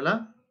ते आपल्याला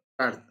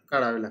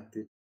काढावे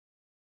लागतील.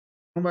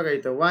 मग बघा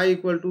इथं y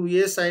equal to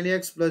a sin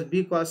x plus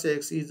b cos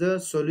x is a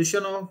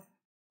solution of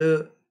the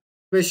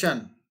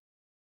equation.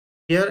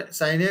 Here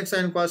sin x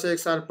and cos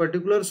x are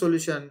particular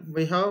solution.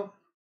 We have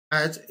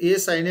as a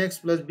sin x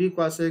plus b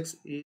cos x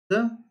is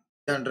the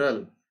general.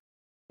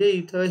 हे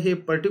इथं हे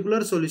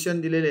particular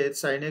solution दिलेले आहेत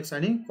sin x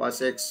आणि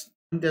cos x.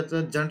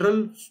 त्याचं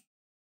general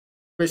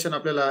equation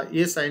आपल्याला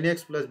a sin x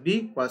plus b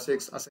cos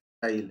x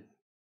असं येईल.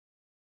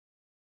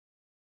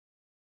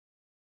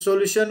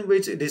 Solution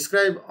which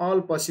describe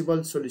all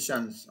possible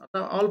solutions. आता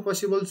all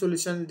possible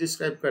solutions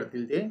describe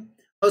करतील ते.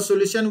 A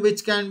solution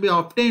which can be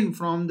obtained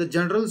from the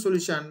general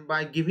solution by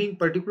giving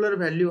particular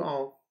value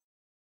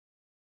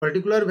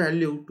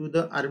to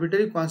the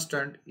arbitrary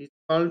constant is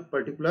called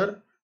particular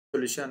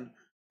solution.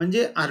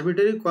 म्हणजे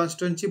arbitrary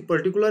कॉन्स्टंटची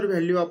particular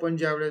value आपण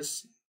ज्यावेळेस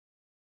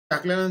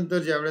टाकल्यानंतर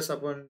ज्यावेळेस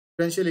आपण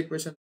differential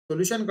equation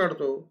solution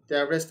काढतो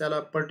त्यावेळेस त्याला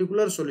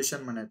पर्टिक्युलर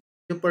सोल्युशन म्हणायचं.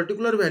 ते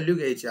पर्टिक्युलर व्हॅल्यू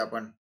घ्यायची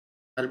आपण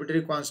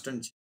आर्बिटरी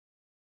कॉन्स्टंटची.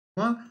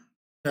 मग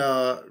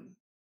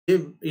जे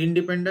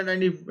इंडिपेंडंट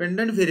आणि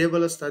डिपेंडंट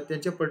व्हेरिएबल असतात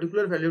त्यांच्या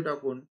पर्टिक्युलर व्हॅल्यू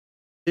टाकून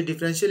जे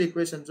डिफरन्शियल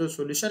इक्वेशनचं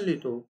सोल्युशन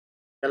लिहितो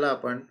त्याला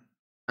आपण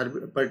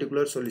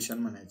पर्टिक्युलर सोल्युशन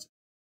म्हणायचं.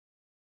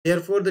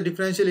 Therefore the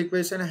differential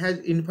equation has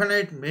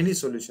infinite many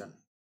solutions.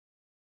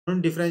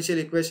 म्हणून डिफरन्शियल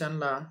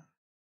इक्वेशनला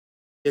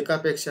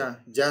एकापेक्षा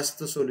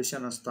जास्त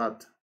सोल्युशन असतात.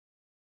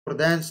 more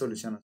than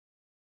solution.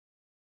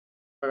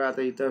 बघा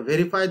आता इथं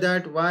verify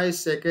that y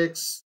sec x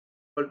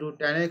equal to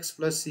tan x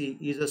plus c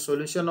is a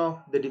solution of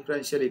the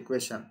differential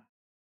equation.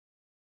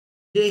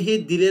 जे हे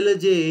दिलेलं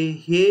जे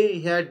हे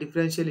ह्या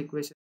डिफरन्शियल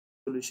इक्वेशन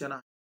सोल्युशन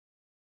आहे.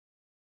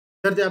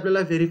 तर ते आपल्याला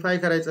व्हेरीफाय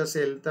करायचं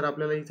असेल तर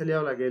आपल्याला इथे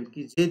लिहावं लागेल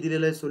की जे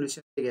दिलेलं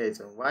सोल्युशन ते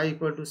घ्यायचं y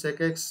equal to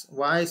sec x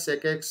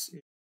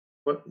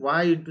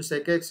y into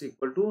sec x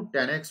equal to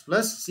tan x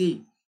plus c.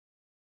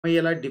 मग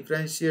याला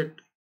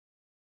डिफरन्शिएट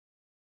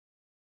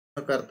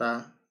करता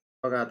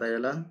बघा आता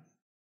याला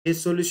हे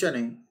सोल्युशन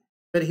आहे.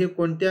 तर हे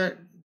कोणत्या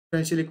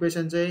डिफरन्शियल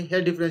इक्वेशनचं आहे? ह्या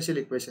डिफरन्शियल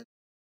इक्वेशन.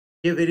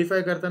 हे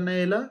व्हेरीफाय करताना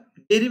याला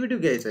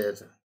डेरिव्हेटिव्ह घ्यायचा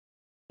याचा.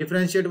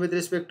 Differentiate with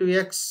respect to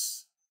x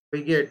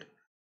we get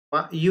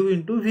u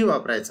into v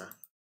वापरायचा.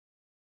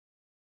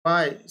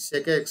 y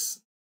sec x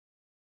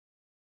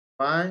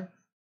y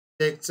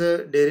sec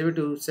चं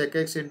derivative sec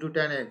x into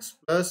tan x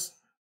plus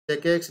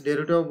sec x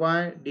derivative of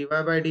y dy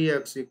by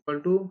dx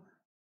equal to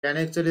tan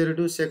x चं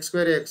derivative sec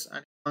square x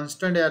आणि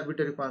constant आहे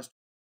arbitrary constant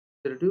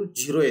derivative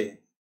 0 आहे.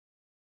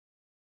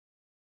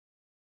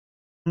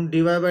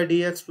 dy by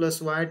dx plus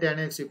y tan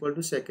x equal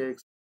to sec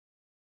x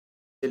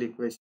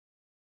equation.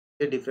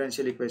 The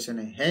differential equation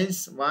है. Hence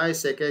y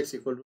sec x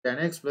equal to tan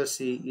x plus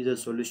c is a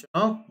solution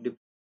of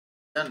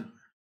differential.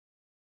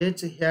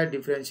 हेच ह्या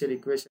differential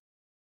equation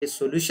हे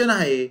solution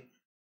आहे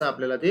तर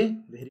आपल्याला ते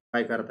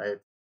verify करता येत.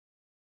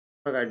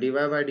 बघा dy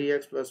by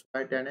dx plus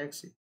y tan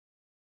x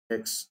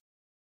x.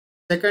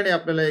 Second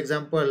आपल्याला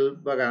एक्झाम्पल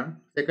बघा.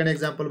 सेकंड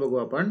एक्झाम्पल बघू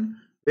आपण.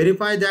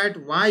 Verify that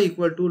y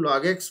equal to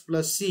log x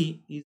plus c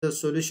is the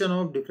solution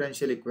of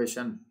differential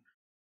equation.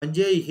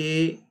 म्हणजे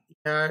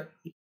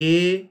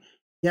हे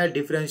या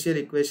डिफरन्शियल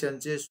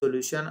इक्वेशनचे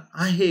सोल्युशन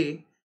आहे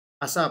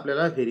असं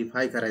आपल्याला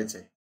व्हेरीफाय करायचं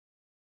आहे.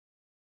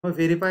 मग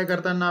व्हेरीफाय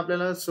करताना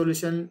आपल्याला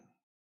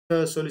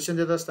सोल्युशन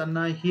देत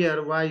असताना here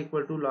y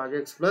equal to log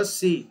x plus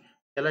c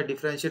याला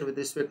differentiate with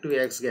respect to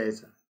x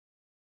घ्यायचा.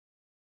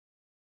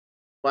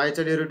 y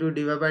चं derivative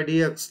dy by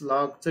dx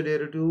log चं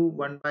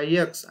डेरिव्हेटिव्ह 1 by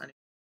x आणि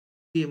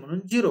c म्हणून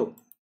 0.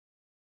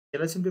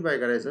 याला सिम्प्लिफाय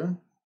करायचं.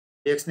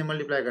 x ने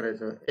मल्टिप्लाय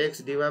करायचं.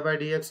 x dy by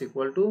dx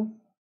equal to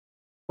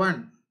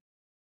 1.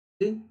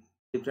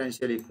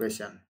 Differential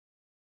equation.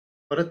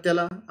 परत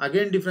त्याला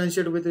again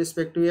differentiate with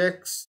respect to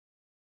x.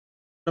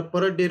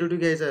 परत डेरिव्हेटिव्ह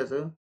घ्यायचा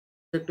याचं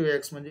रिस्पेक्ट टू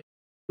x म्हणजे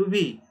to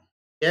be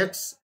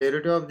x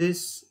derivative of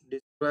this dy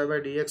by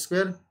dx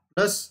square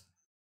plus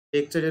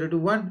x चं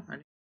derivative 1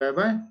 आणि dy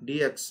by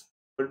dx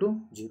equal to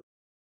 0.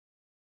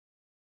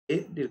 हे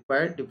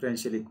required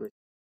differential equation.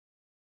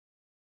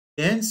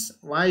 Hence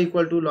y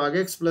equal to log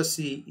x plus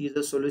c is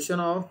the solution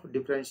of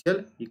differential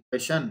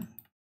equation.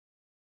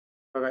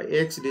 बघा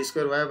x d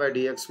square y by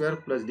dx square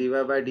plus dy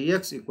by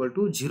dx equal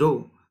to 0.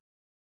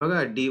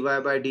 बघा dy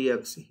by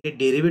dx हे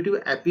derivative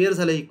appear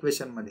झालं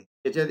equation मध्ये.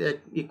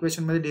 त्याच्यात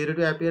equation मध्ये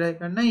derivative appear आहे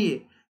का? नाहीये.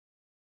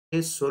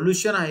 हे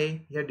सोल्युशन आहे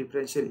या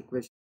डिफरन्शियल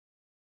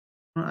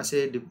इक्वेशन.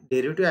 असे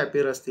डेरिव्हेटिव्ह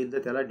अपियर असतील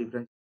तर त्याला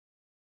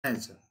डिफरन्शियल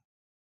म्हणायचं.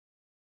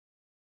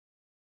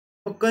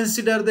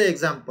 Consider the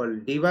example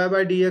dy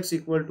by dx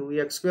equal to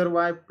x square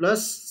y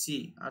plus c.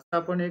 असं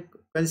आपण एक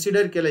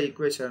कन्सिडर केलं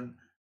इक्वेशन.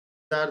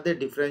 ते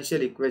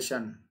डिफरन्शियल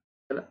इक्वेशन.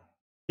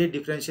 हे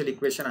डिफरन्शियल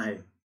इक्वेशन आहे.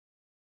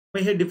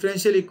 मग हे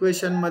डिफरन्शियल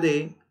इक्वेशन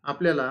मध्ये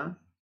आपल्याला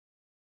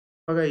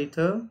बघा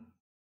इथं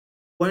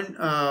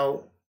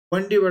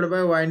 1 डिवाइड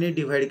बाय y ने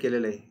डिवाइड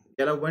केलेलं आहे.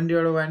 याला 1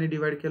 डिवाइड बाय y ने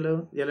डिवाइड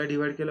केलं, याला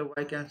डिवाइड केलं,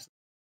 y cancel.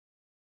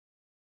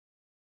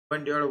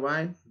 1 divided by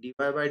dy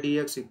by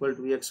dx equal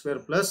to x square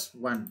plus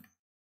 1.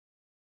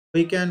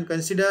 We can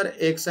consider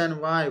x and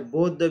y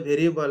both the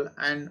variable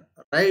and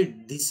write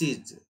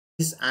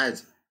this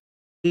as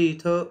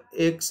इथं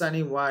x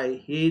आणि y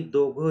हे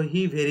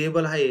दोघंही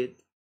variable आहेत.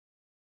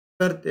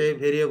 तर ते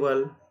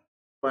व्हेरिएबल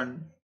पण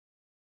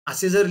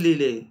असे जर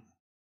लिहिले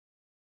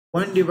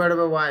 1 डिवाइड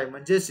बाय वाय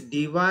म्हणजेच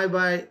dy bye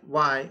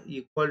y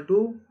equal to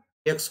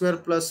x square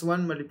plus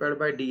 1 multiplied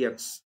by dx.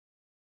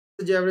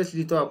 ज्यावेळेस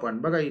लिहितो आपण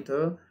बघा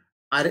इथं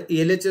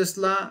LHS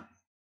ला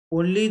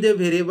only the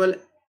variable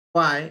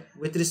y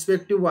with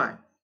respect to y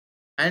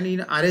and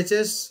in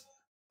RHS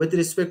with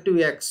respect to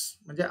x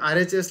म्हणजे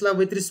RHS ला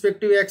with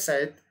respect to x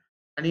आहेत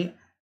आणि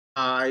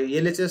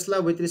LHS ला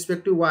विथ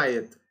रिस्पेक्ट टू y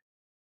आहेत.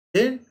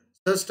 Then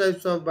such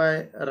types of by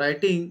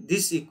writing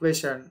this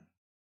equation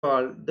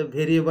called the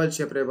variable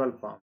separable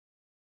form.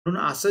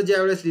 म्हणून असं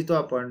ज्या वेळेस लिहितो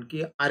आपण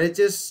की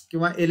RHS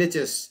किंवा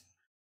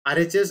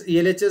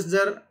LHS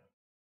जर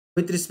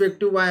विथ रिस्पेक्ट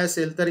टू y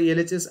असेल तर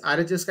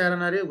RHS काय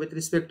राहणार आहे विथ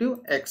रिस्पेक्ट टू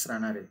x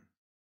राहणार आहे.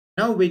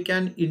 Now we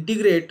can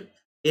integrate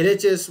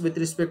LHS with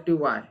respect to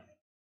y.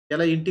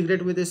 याला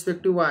integrate with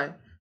respect to y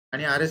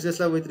आणि RHS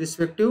ला विथ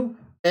रिस्पेक्ट टू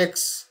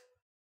x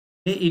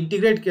हे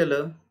इंटिग्रेट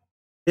केलं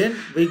then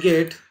we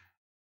get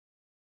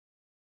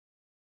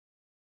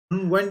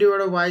 1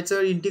 divide Y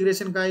चं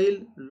इंटिग्रेशन काय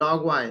येईल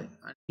लॉग y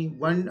आणि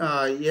 1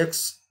 x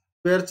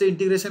स्क्वेअरचं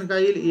इंटिग्रेशन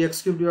काय येईल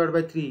x cube divide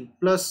by 3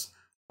 plus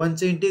 1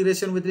 चे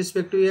integration with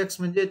respect to x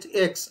म्हणजे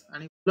x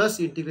आणि plus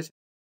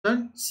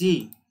integration c.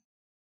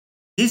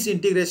 This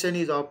integration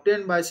is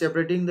obtained by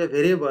separating the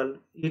variable.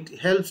 It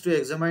helps to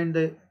examine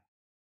the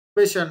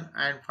equation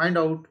and find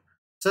out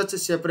such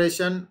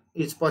separation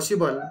is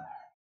possible.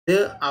 The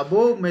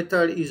above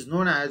method is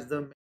known as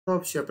the method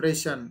of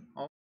separation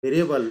of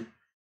variable.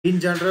 In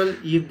general,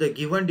 if the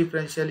given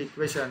differential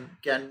equation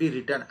can be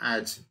written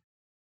as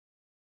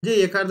जे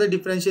एखादं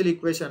differential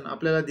equation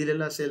आपल्याला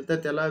दिलेलं असेल तर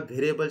त्याला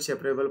variable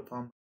separable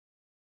form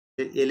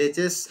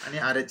LHS आणि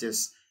RHS.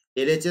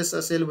 LHS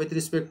असेल with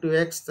respect to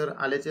x तर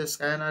RHS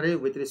काय येणार आहे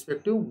विथ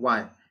रिस्पेक्ट टू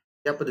y.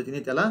 या पद्धतीने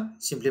त्याला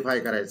सिम्प्लिफाय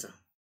करायचं.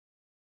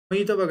 मग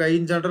इथं बघा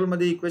इन जनरल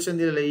मध्ये इक्वेशन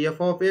दिलेलं आहे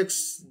f of x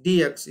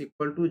dx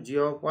equal to g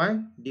of y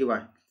dy.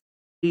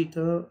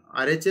 इथं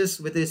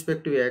RHS with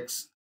respect to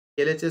x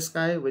LHS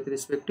काय विथ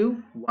रिस्पेक्ट टू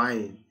y.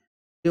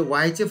 हे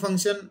y चे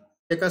फंक्शन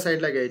एका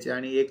साइडला घ्यायचे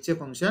आणि x चे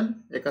फंक्शन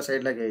एका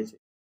साइडला घ्यायचे.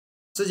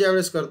 असं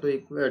ज्यावेळेस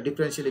करतो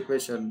डिफरन्शियल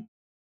इक्वेशन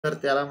तर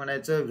त्याला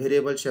म्हणायचं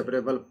variable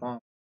separable form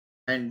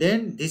and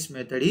then this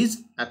method is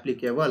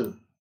applicable.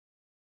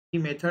 He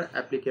method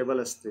applicable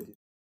असते.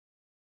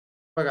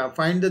 बघा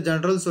find the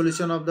general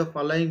solution of the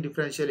following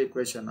differential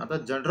equation. आता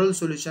जनरल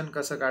सोल्युशन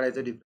कसं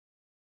काढायचं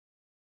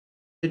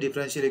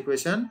डिफरन्शियल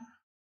इक्वेशन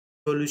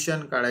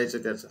सोल्युशन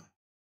काढायचं त्याचं.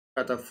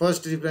 आता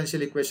फर्स्ट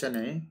डिफरन्शियल इक्वेशन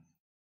आहे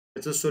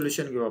त्याचं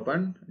सोल्युशन घेऊ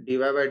आपण dy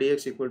bye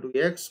dx equal to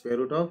x square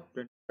route of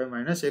 25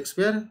 minus x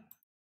square.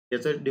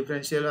 याचं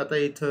डिफरन्शियल आता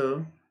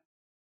इथं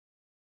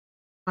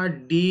हा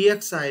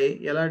dx आहे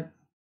याला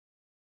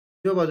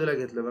बाजूला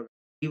घेतलं बघा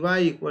dy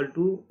equal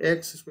to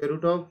x square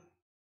route of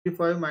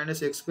 25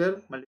 minus x square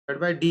multiplied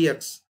by dx.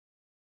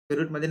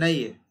 Square route मध्ये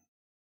नाहीये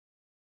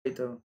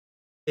इथं.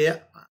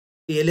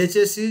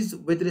 LHS is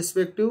with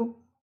respect to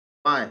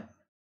y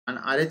and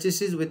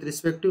RHS is with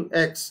respect to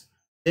x.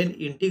 Then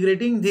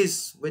integrating this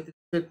with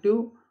respect to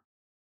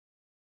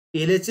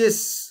LHS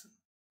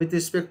with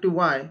respect to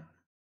y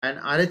and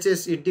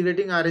RHS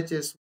integrating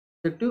RHS with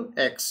respect to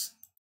x.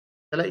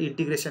 त्याला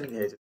integration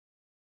घ्यायचं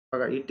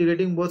बघा.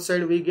 Integrating both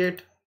side we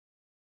get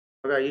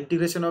बघा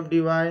integration of dy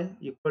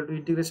equal to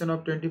integration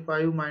of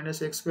 25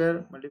 minus x square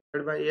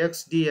multiplied by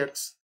x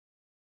dx.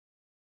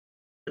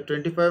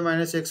 25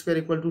 minus x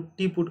square equal to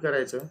t put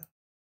करायचं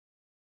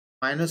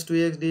minus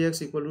 2x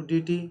dx equal to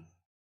dt.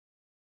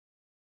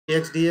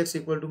 x dx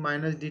equal to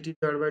minus dt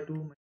divided by 2.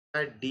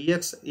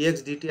 dx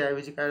x dt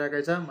ऐवजी काय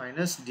टाकायचा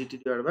minus dt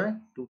divided by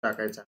 2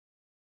 टाकायचा.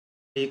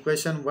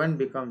 Equation 1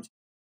 becomes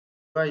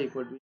y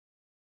equal to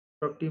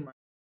of t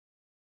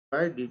minus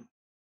by dt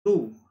 2.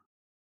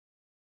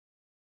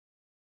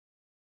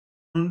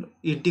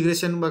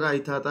 Integration बघा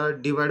इथं आता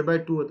divide by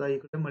 2 होता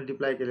इकडे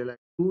multiply केलेला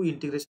आहे 2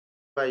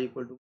 integration y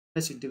equal to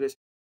minus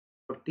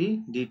integration of t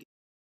dt.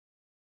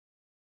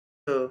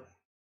 तर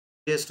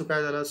t रेस टू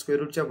काय झाला स्क्वेअर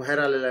रूटच्या बाहेर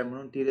आलेला आहे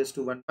म्हणून t रेस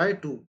टू 1 बाय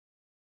 2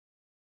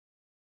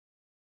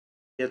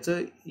 याचं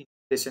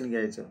इंटिग्रेशन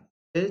घ्यायचं.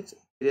 तेच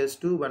t raise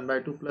to 1 bye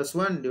 2 plus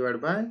 1 divide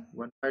by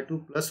 1 bye 2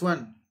 plus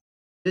 1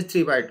 ते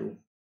 3 बाय 2.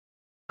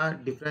 हा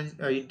difference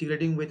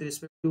integrating with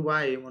respect to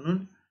y म्हणून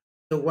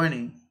तो 1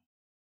 आहे.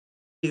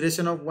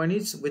 Integration of 1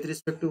 is with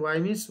respect to y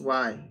means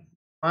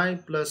y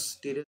plus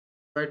t race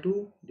bye 2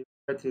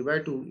 divide by 3 bye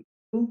 2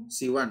 to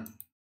c1.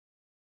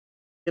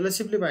 याला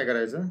simplify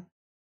करायचं.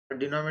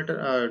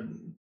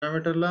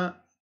 डिनॉमिनेटरला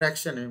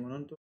fraction आहे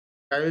म्हणून तो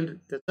काय होईल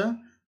त्याचा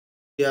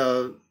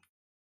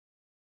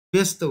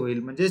व्यस्त होईल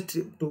म्हणजे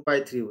 2 बाय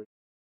 3 होईल.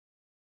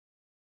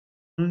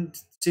 म्हणून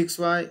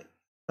 6y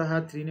हा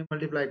 3 ने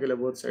मल्टिप्लाय केलं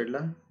बोथ साइडला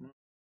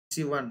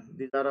c1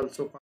 these R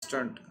also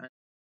constant.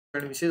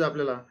 आणि विशेष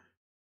आपल्याला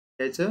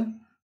घ्यायचं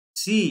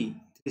c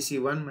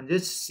 3c1 म्हणजे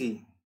c.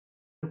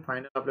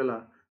 फायनल आपल्याला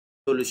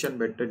सोल्युशन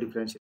भेटतं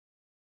differential.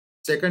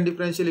 Second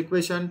differential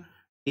equation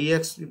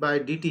dx by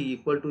dt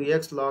equal to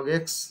x log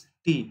x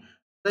t.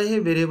 तर हे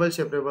व्हेरिएबल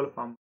सेपरेबल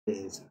फॉर्म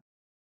घ्यायचं.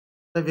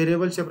 तर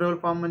व्हेरिएबल सेपरेबल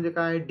फॉर्म म्हणजे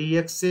काय,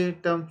 dx चे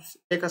टर्म्स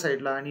एका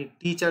साईडला आणि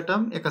t च्या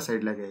टर्म एका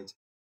साईडला घ्यायचे.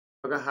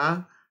 बघा हा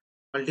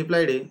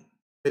मल्टिप्लाइड आहे,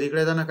 तर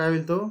इकडे जाताना काय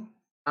होईल, तो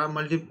हा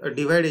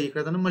डिवाइड आहे, इकडे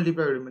जाताना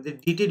मल्टिप्लाइड होईल, म्हणजे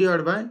dt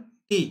डिवाइड बाय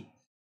t.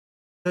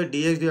 तर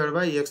dx divide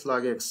by x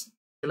log x,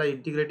 त्याला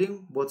integrating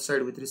both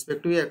side with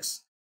respect to x.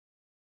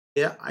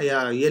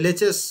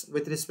 LHS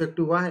with respect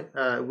to y,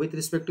 with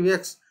respect to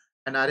x,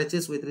 and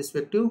RHS with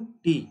respect to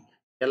t,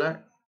 याला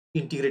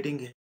integrating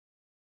घ्या.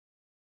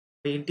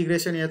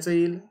 Integration याचं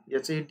येईल,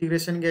 याचं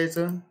integration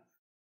घ्यायचं,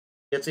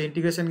 याचं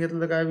integration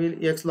घेतलं तर काय होईल,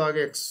 x log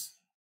x,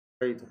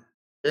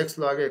 x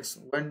log x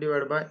 1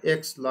 divide by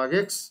x log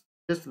x,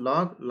 just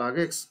log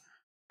x,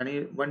 आणि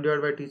 1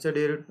 डिवाइड बाय t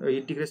चं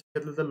इंटिग्रेशन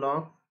घेतलं तर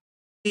log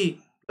t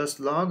plus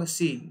log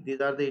c.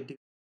 these are the integration.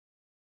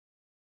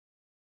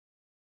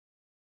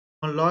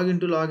 log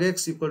into log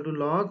x equal to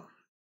log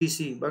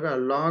tc. बघा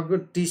log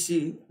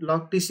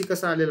tc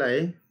कसा आलेला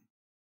आहे,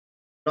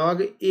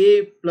 log a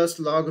plus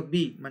log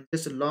b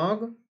म्हणजेच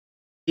log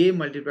a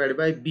multiplied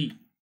by b.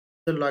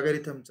 तर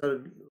लॉगॅरिथमचा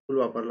rule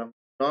वापरला,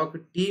 log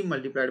t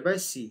multiplied by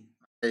c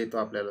येतो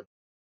आपल्याला.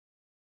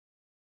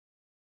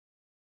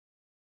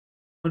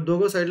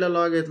 दोघं साईडला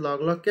लॉग आहेत,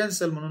 लॉग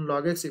कॅन्सल, म्हणून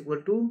log x equal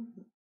to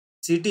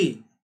ct,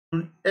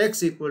 म्हणून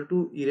x equal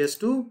to e raise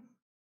to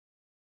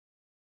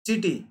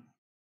ct.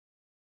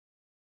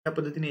 या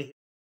पद्धतीने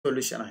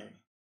सोल्युशन आहे.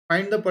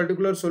 Find the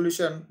particular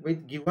solution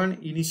with given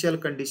initial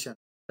condition.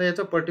 तर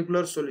याचं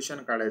पर्टिक्युलर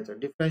सोल्युशन काढायचं.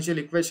 डिफरन्शियल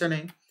इक्वेशन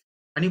आहे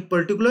आणि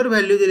पर्टिक्युलर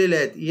व्हॅल्यू दिलेल्या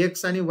आहेत,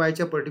 एक्स आणि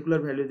वायच्या पर्टिक्युलर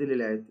व्हॅल्यू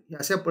दिलेल्या आहेत.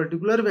 अशा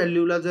पर्टिक्युलर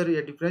व्हॅल्यूला जर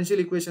या डिफरन्शियल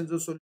इक्वेशनचं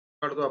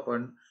सोल्युशन काढतो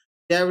आपण,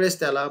 त्यावेळेस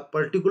त्याला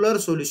पर्टिक्युलर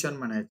सोल्युशन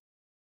म्हणायचं.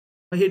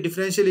 मग हे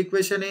डिफरन्शियल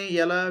इक्वेशन आहे,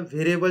 याला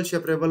व्हेरिएबल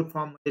सेपरेबल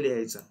फॉर्म मध्ये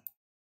लिहायचं.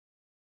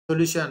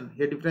 सोल्युशन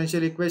हे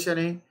डिफरन्शियल इक्वेशन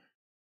आहे,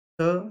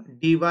 तर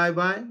dy bye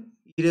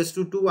e raise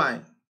to 2y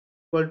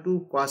equal to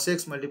cos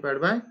x multiplied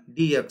by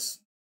dx.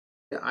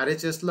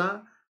 RHS ला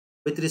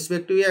विथ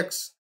रिस्पेक्ट टू x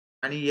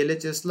आणि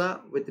LHS ला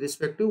with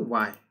respect to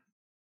y.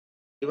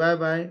 dy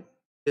bye e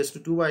raise to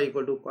 2y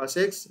equal to cos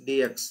x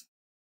dx.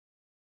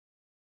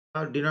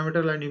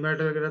 डिनॉमिनेटरला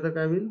numerator केला तर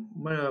काय होईल,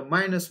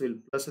 minus होईल,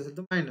 plus असेल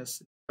तर minus,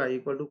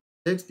 equal to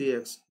cos x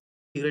dx.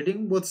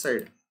 Integrating both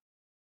side.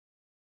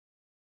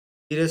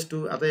 e raise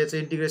to, आता याचं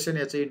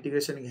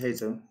इंटिग्रेशन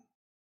घ्यायचं.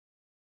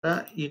 आता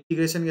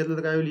इंटिग्रेशन घेतलं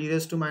तर काय होईल, e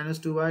raise to minus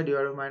 2y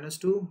divide by minus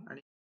 2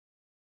 आणि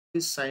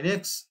sin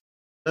x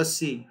plus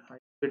c,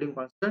 integrating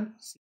constant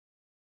c.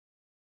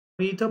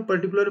 इथं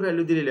पर्टिक्युलर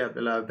व्हॅल्यू दिलेली आहे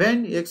आपल्याला,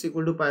 when x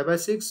equal to pi by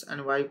 6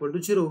 आणि y equal to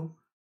 0,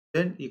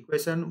 then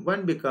equation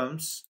 1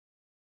 becomes,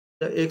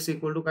 तर x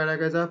इक्वल टू काय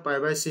टाकायचा, pi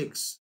by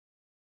 6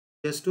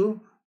 S to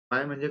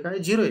पाय म्हणजे काय,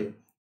 0 आहे,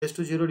 S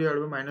to 0 divide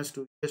by minus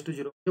 2, S to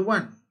 0 म्हणजे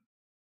 1,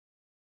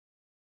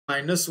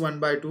 minus 1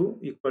 bye 2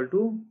 equal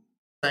to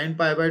sign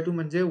pi by 2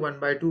 म्हणजे 1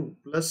 बाय 2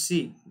 प्लस c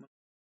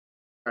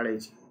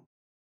काढायची.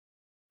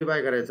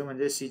 बाय करायचं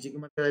म्हणजे c ची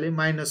किंमत काय झाली,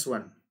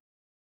 -1.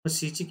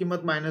 c ची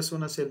किंमत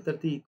 -1 असेल तर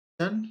ती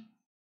इक्वेशन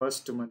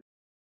फर्स्ट मध्ये.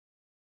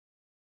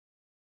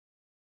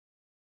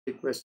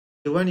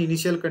 Given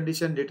initial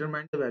condition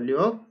determine the value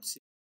of c.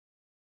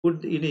 Put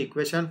in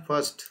equation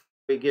first,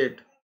 we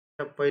get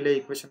पहिले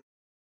इक्वेशन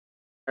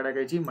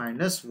टाकायची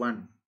 -1,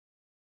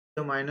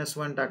 तर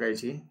 -1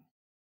 टाकायची.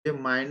 ते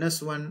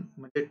 -1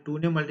 म्हणजे 2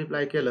 ने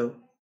मल्टिप्लाय केलं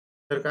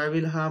तर काय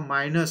होईल, हा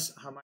minus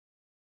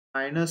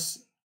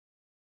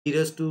e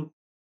raise to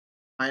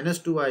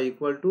 -2y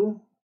equal to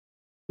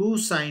 2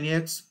 sin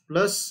x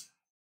plus,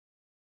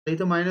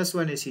 इथं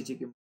 -1 आहे c ची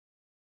किंमत,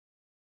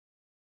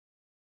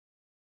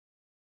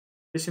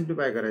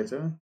 सिम्प्लिफाय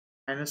करायचं,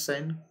 मायनस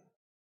साइन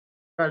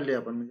काढली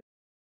आपण, म्हणजे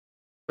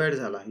डिवाइड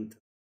झाला, इथं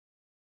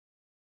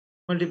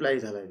मल्टिप्लाय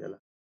झालाय, त्याला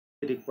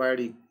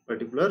रिक्वायर्ड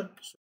पर्टिक्युलर